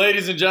right,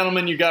 ladies and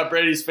gentlemen, you got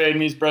Brady's Fade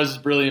Me's, Brez's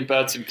Brilliant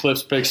Bets, and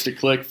Cliff's Picks to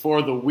click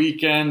for the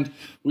weekend.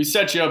 We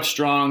set you up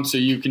strong so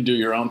you can do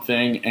your own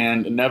thing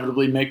and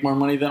inevitably make more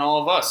money than all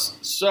of us.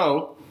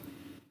 So,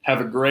 have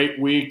a great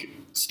week.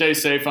 Stay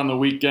safe on the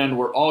weekend.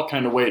 We're all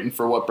kind of waiting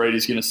for what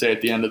Brady's going to say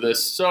at the end of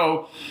this.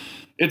 So,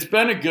 it's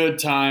been a good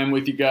time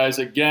with you guys.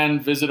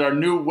 Again, visit our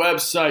new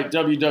website,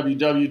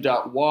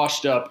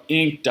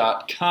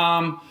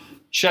 www.washedupinc.com.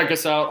 Check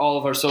us out. All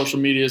of our social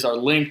medias are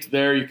linked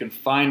there. You can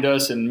find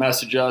us and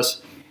message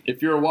us.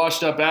 If you're a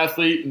washed-up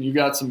athlete and you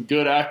got some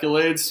good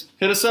accolades,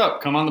 hit us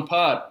up. Come on the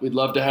pod. We'd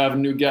love to have a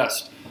new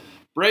guest.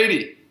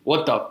 Brady,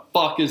 what the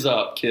fuck is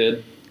up,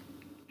 kid?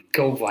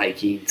 Go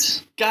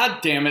Vikings. God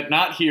damn it,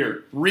 not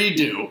here.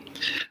 Redo.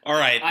 All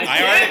right. I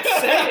can't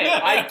say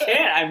it. I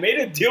can't. I made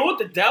a deal with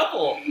the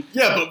devil.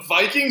 Yeah, but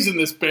Vikings and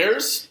this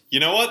Bears? You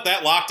know what?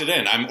 That locked it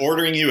in. I'm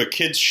ordering you a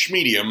kid's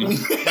schmedium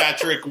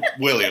Patrick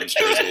Williams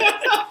jersey.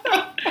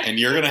 And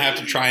you're going to have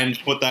to try and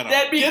put that on.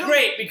 That'd be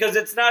great because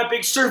it's not a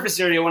big surface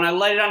area when I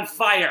light it on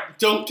fire.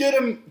 Don't get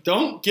him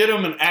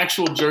an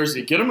actual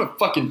jersey. Get him a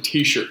fucking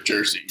t-shirt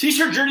jersey.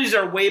 T-shirt jerseys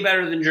are way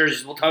better than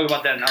jerseys. We'll talk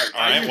about that another All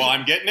time. right, well,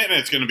 I'm getting it, and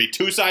it's going to be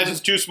 2 sizes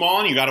too small,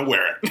 and you got to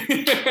wear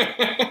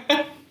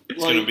it.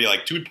 It's going to be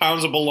like 2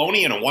 pounds of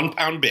bologna in a 1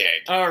 pound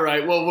bag. All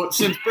right, well,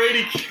 since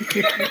Brady...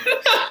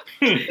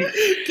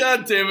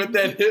 God damn it,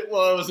 that hit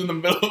while I was in the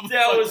middle of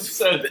That the was.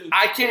 sentence.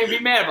 I can't be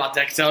mad about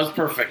that because that was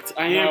perfect.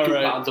 I am All 2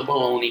 right. pounds of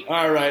bologna.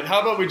 All right,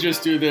 how about we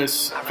just do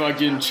this?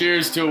 Fucking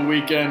cheers to a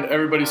weekend.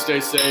 Everybody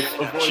stay safe.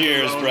 Avoid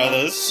Cheers, the road.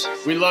 brothers.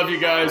 We love you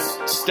guys.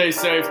 Stay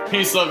safe.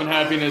 Peace, love, and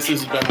happiness.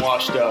 This has been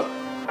Washed Up.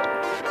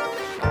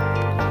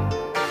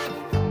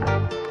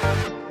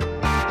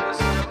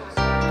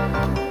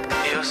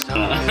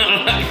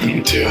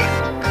 Do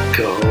it.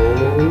 Go.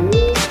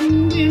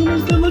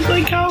 Animals that look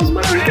like cows,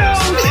 but are cows.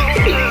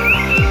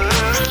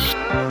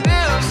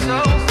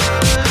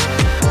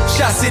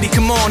 Shot City,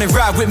 come on and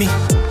ride with me.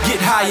 Get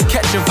high and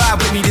catch a vibe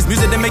with me. This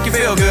music that make you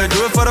feel good.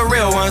 Do it for the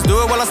real ones.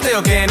 Do it while I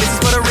still can. This is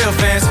for the real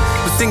fans.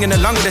 We're singing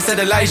along with the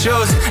satellite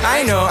shows.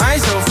 I know, I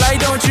ain't so fly,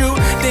 don't you?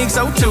 Think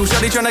so too.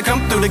 Shawty tryna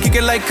come through to kick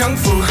it like kung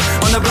fu.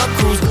 On the block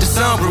cruise with the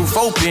sunroof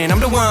open. I'm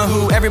the one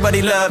who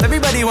everybody love.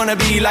 Everybody wanna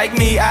be like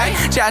me. I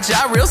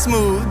cha-cha real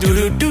smooth.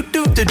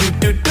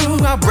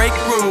 Do-do-do-do-do-do-do-do. I break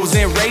rules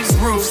and race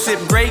roofs. Sip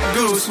great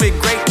goose with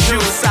great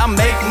juice. I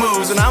make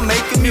moves and I'm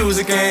making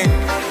music and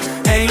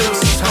hang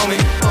loose,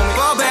 homie.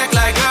 Fall back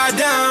like I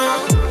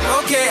don't.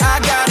 Okay, I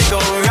gotta go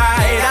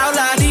right out,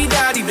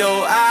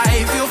 la-dee-da-dee-do.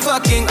 I feel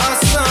fucking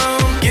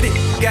awesome. Get it,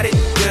 got it,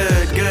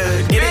 good,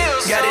 good. Get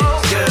it, got it,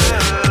 good.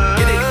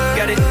 Get it,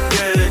 got it,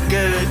 good,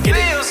 good. Get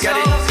it, got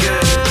it,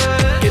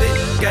 good. Get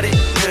it, got it,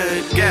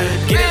 good,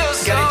 good. Get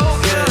it, got it,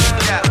 good.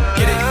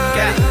 Get it,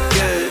 got it,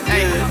 good,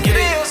 good. Get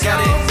it, got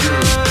it,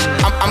 good.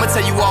 I'ma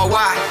tell you all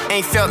why.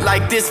 Ain't felt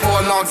like this for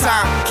a long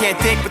time. Can't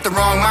think with the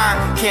wrong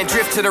mind. Can't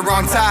drift to the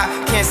wrong tide.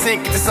 Can't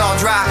sink if it's all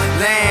dry.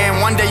 Land,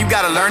 one day you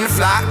gotta learn to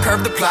fly.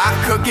 Curve the plot,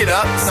 cook it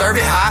up, serve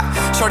it hot.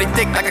 Shorty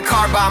thick like a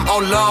car bomb, oh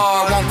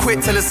Lord. Won't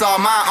quit till it's all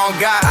mine, on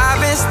God. I've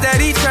been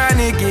steady trying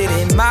to get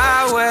it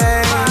my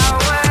way.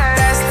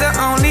 That's the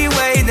only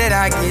way that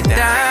I get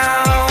down.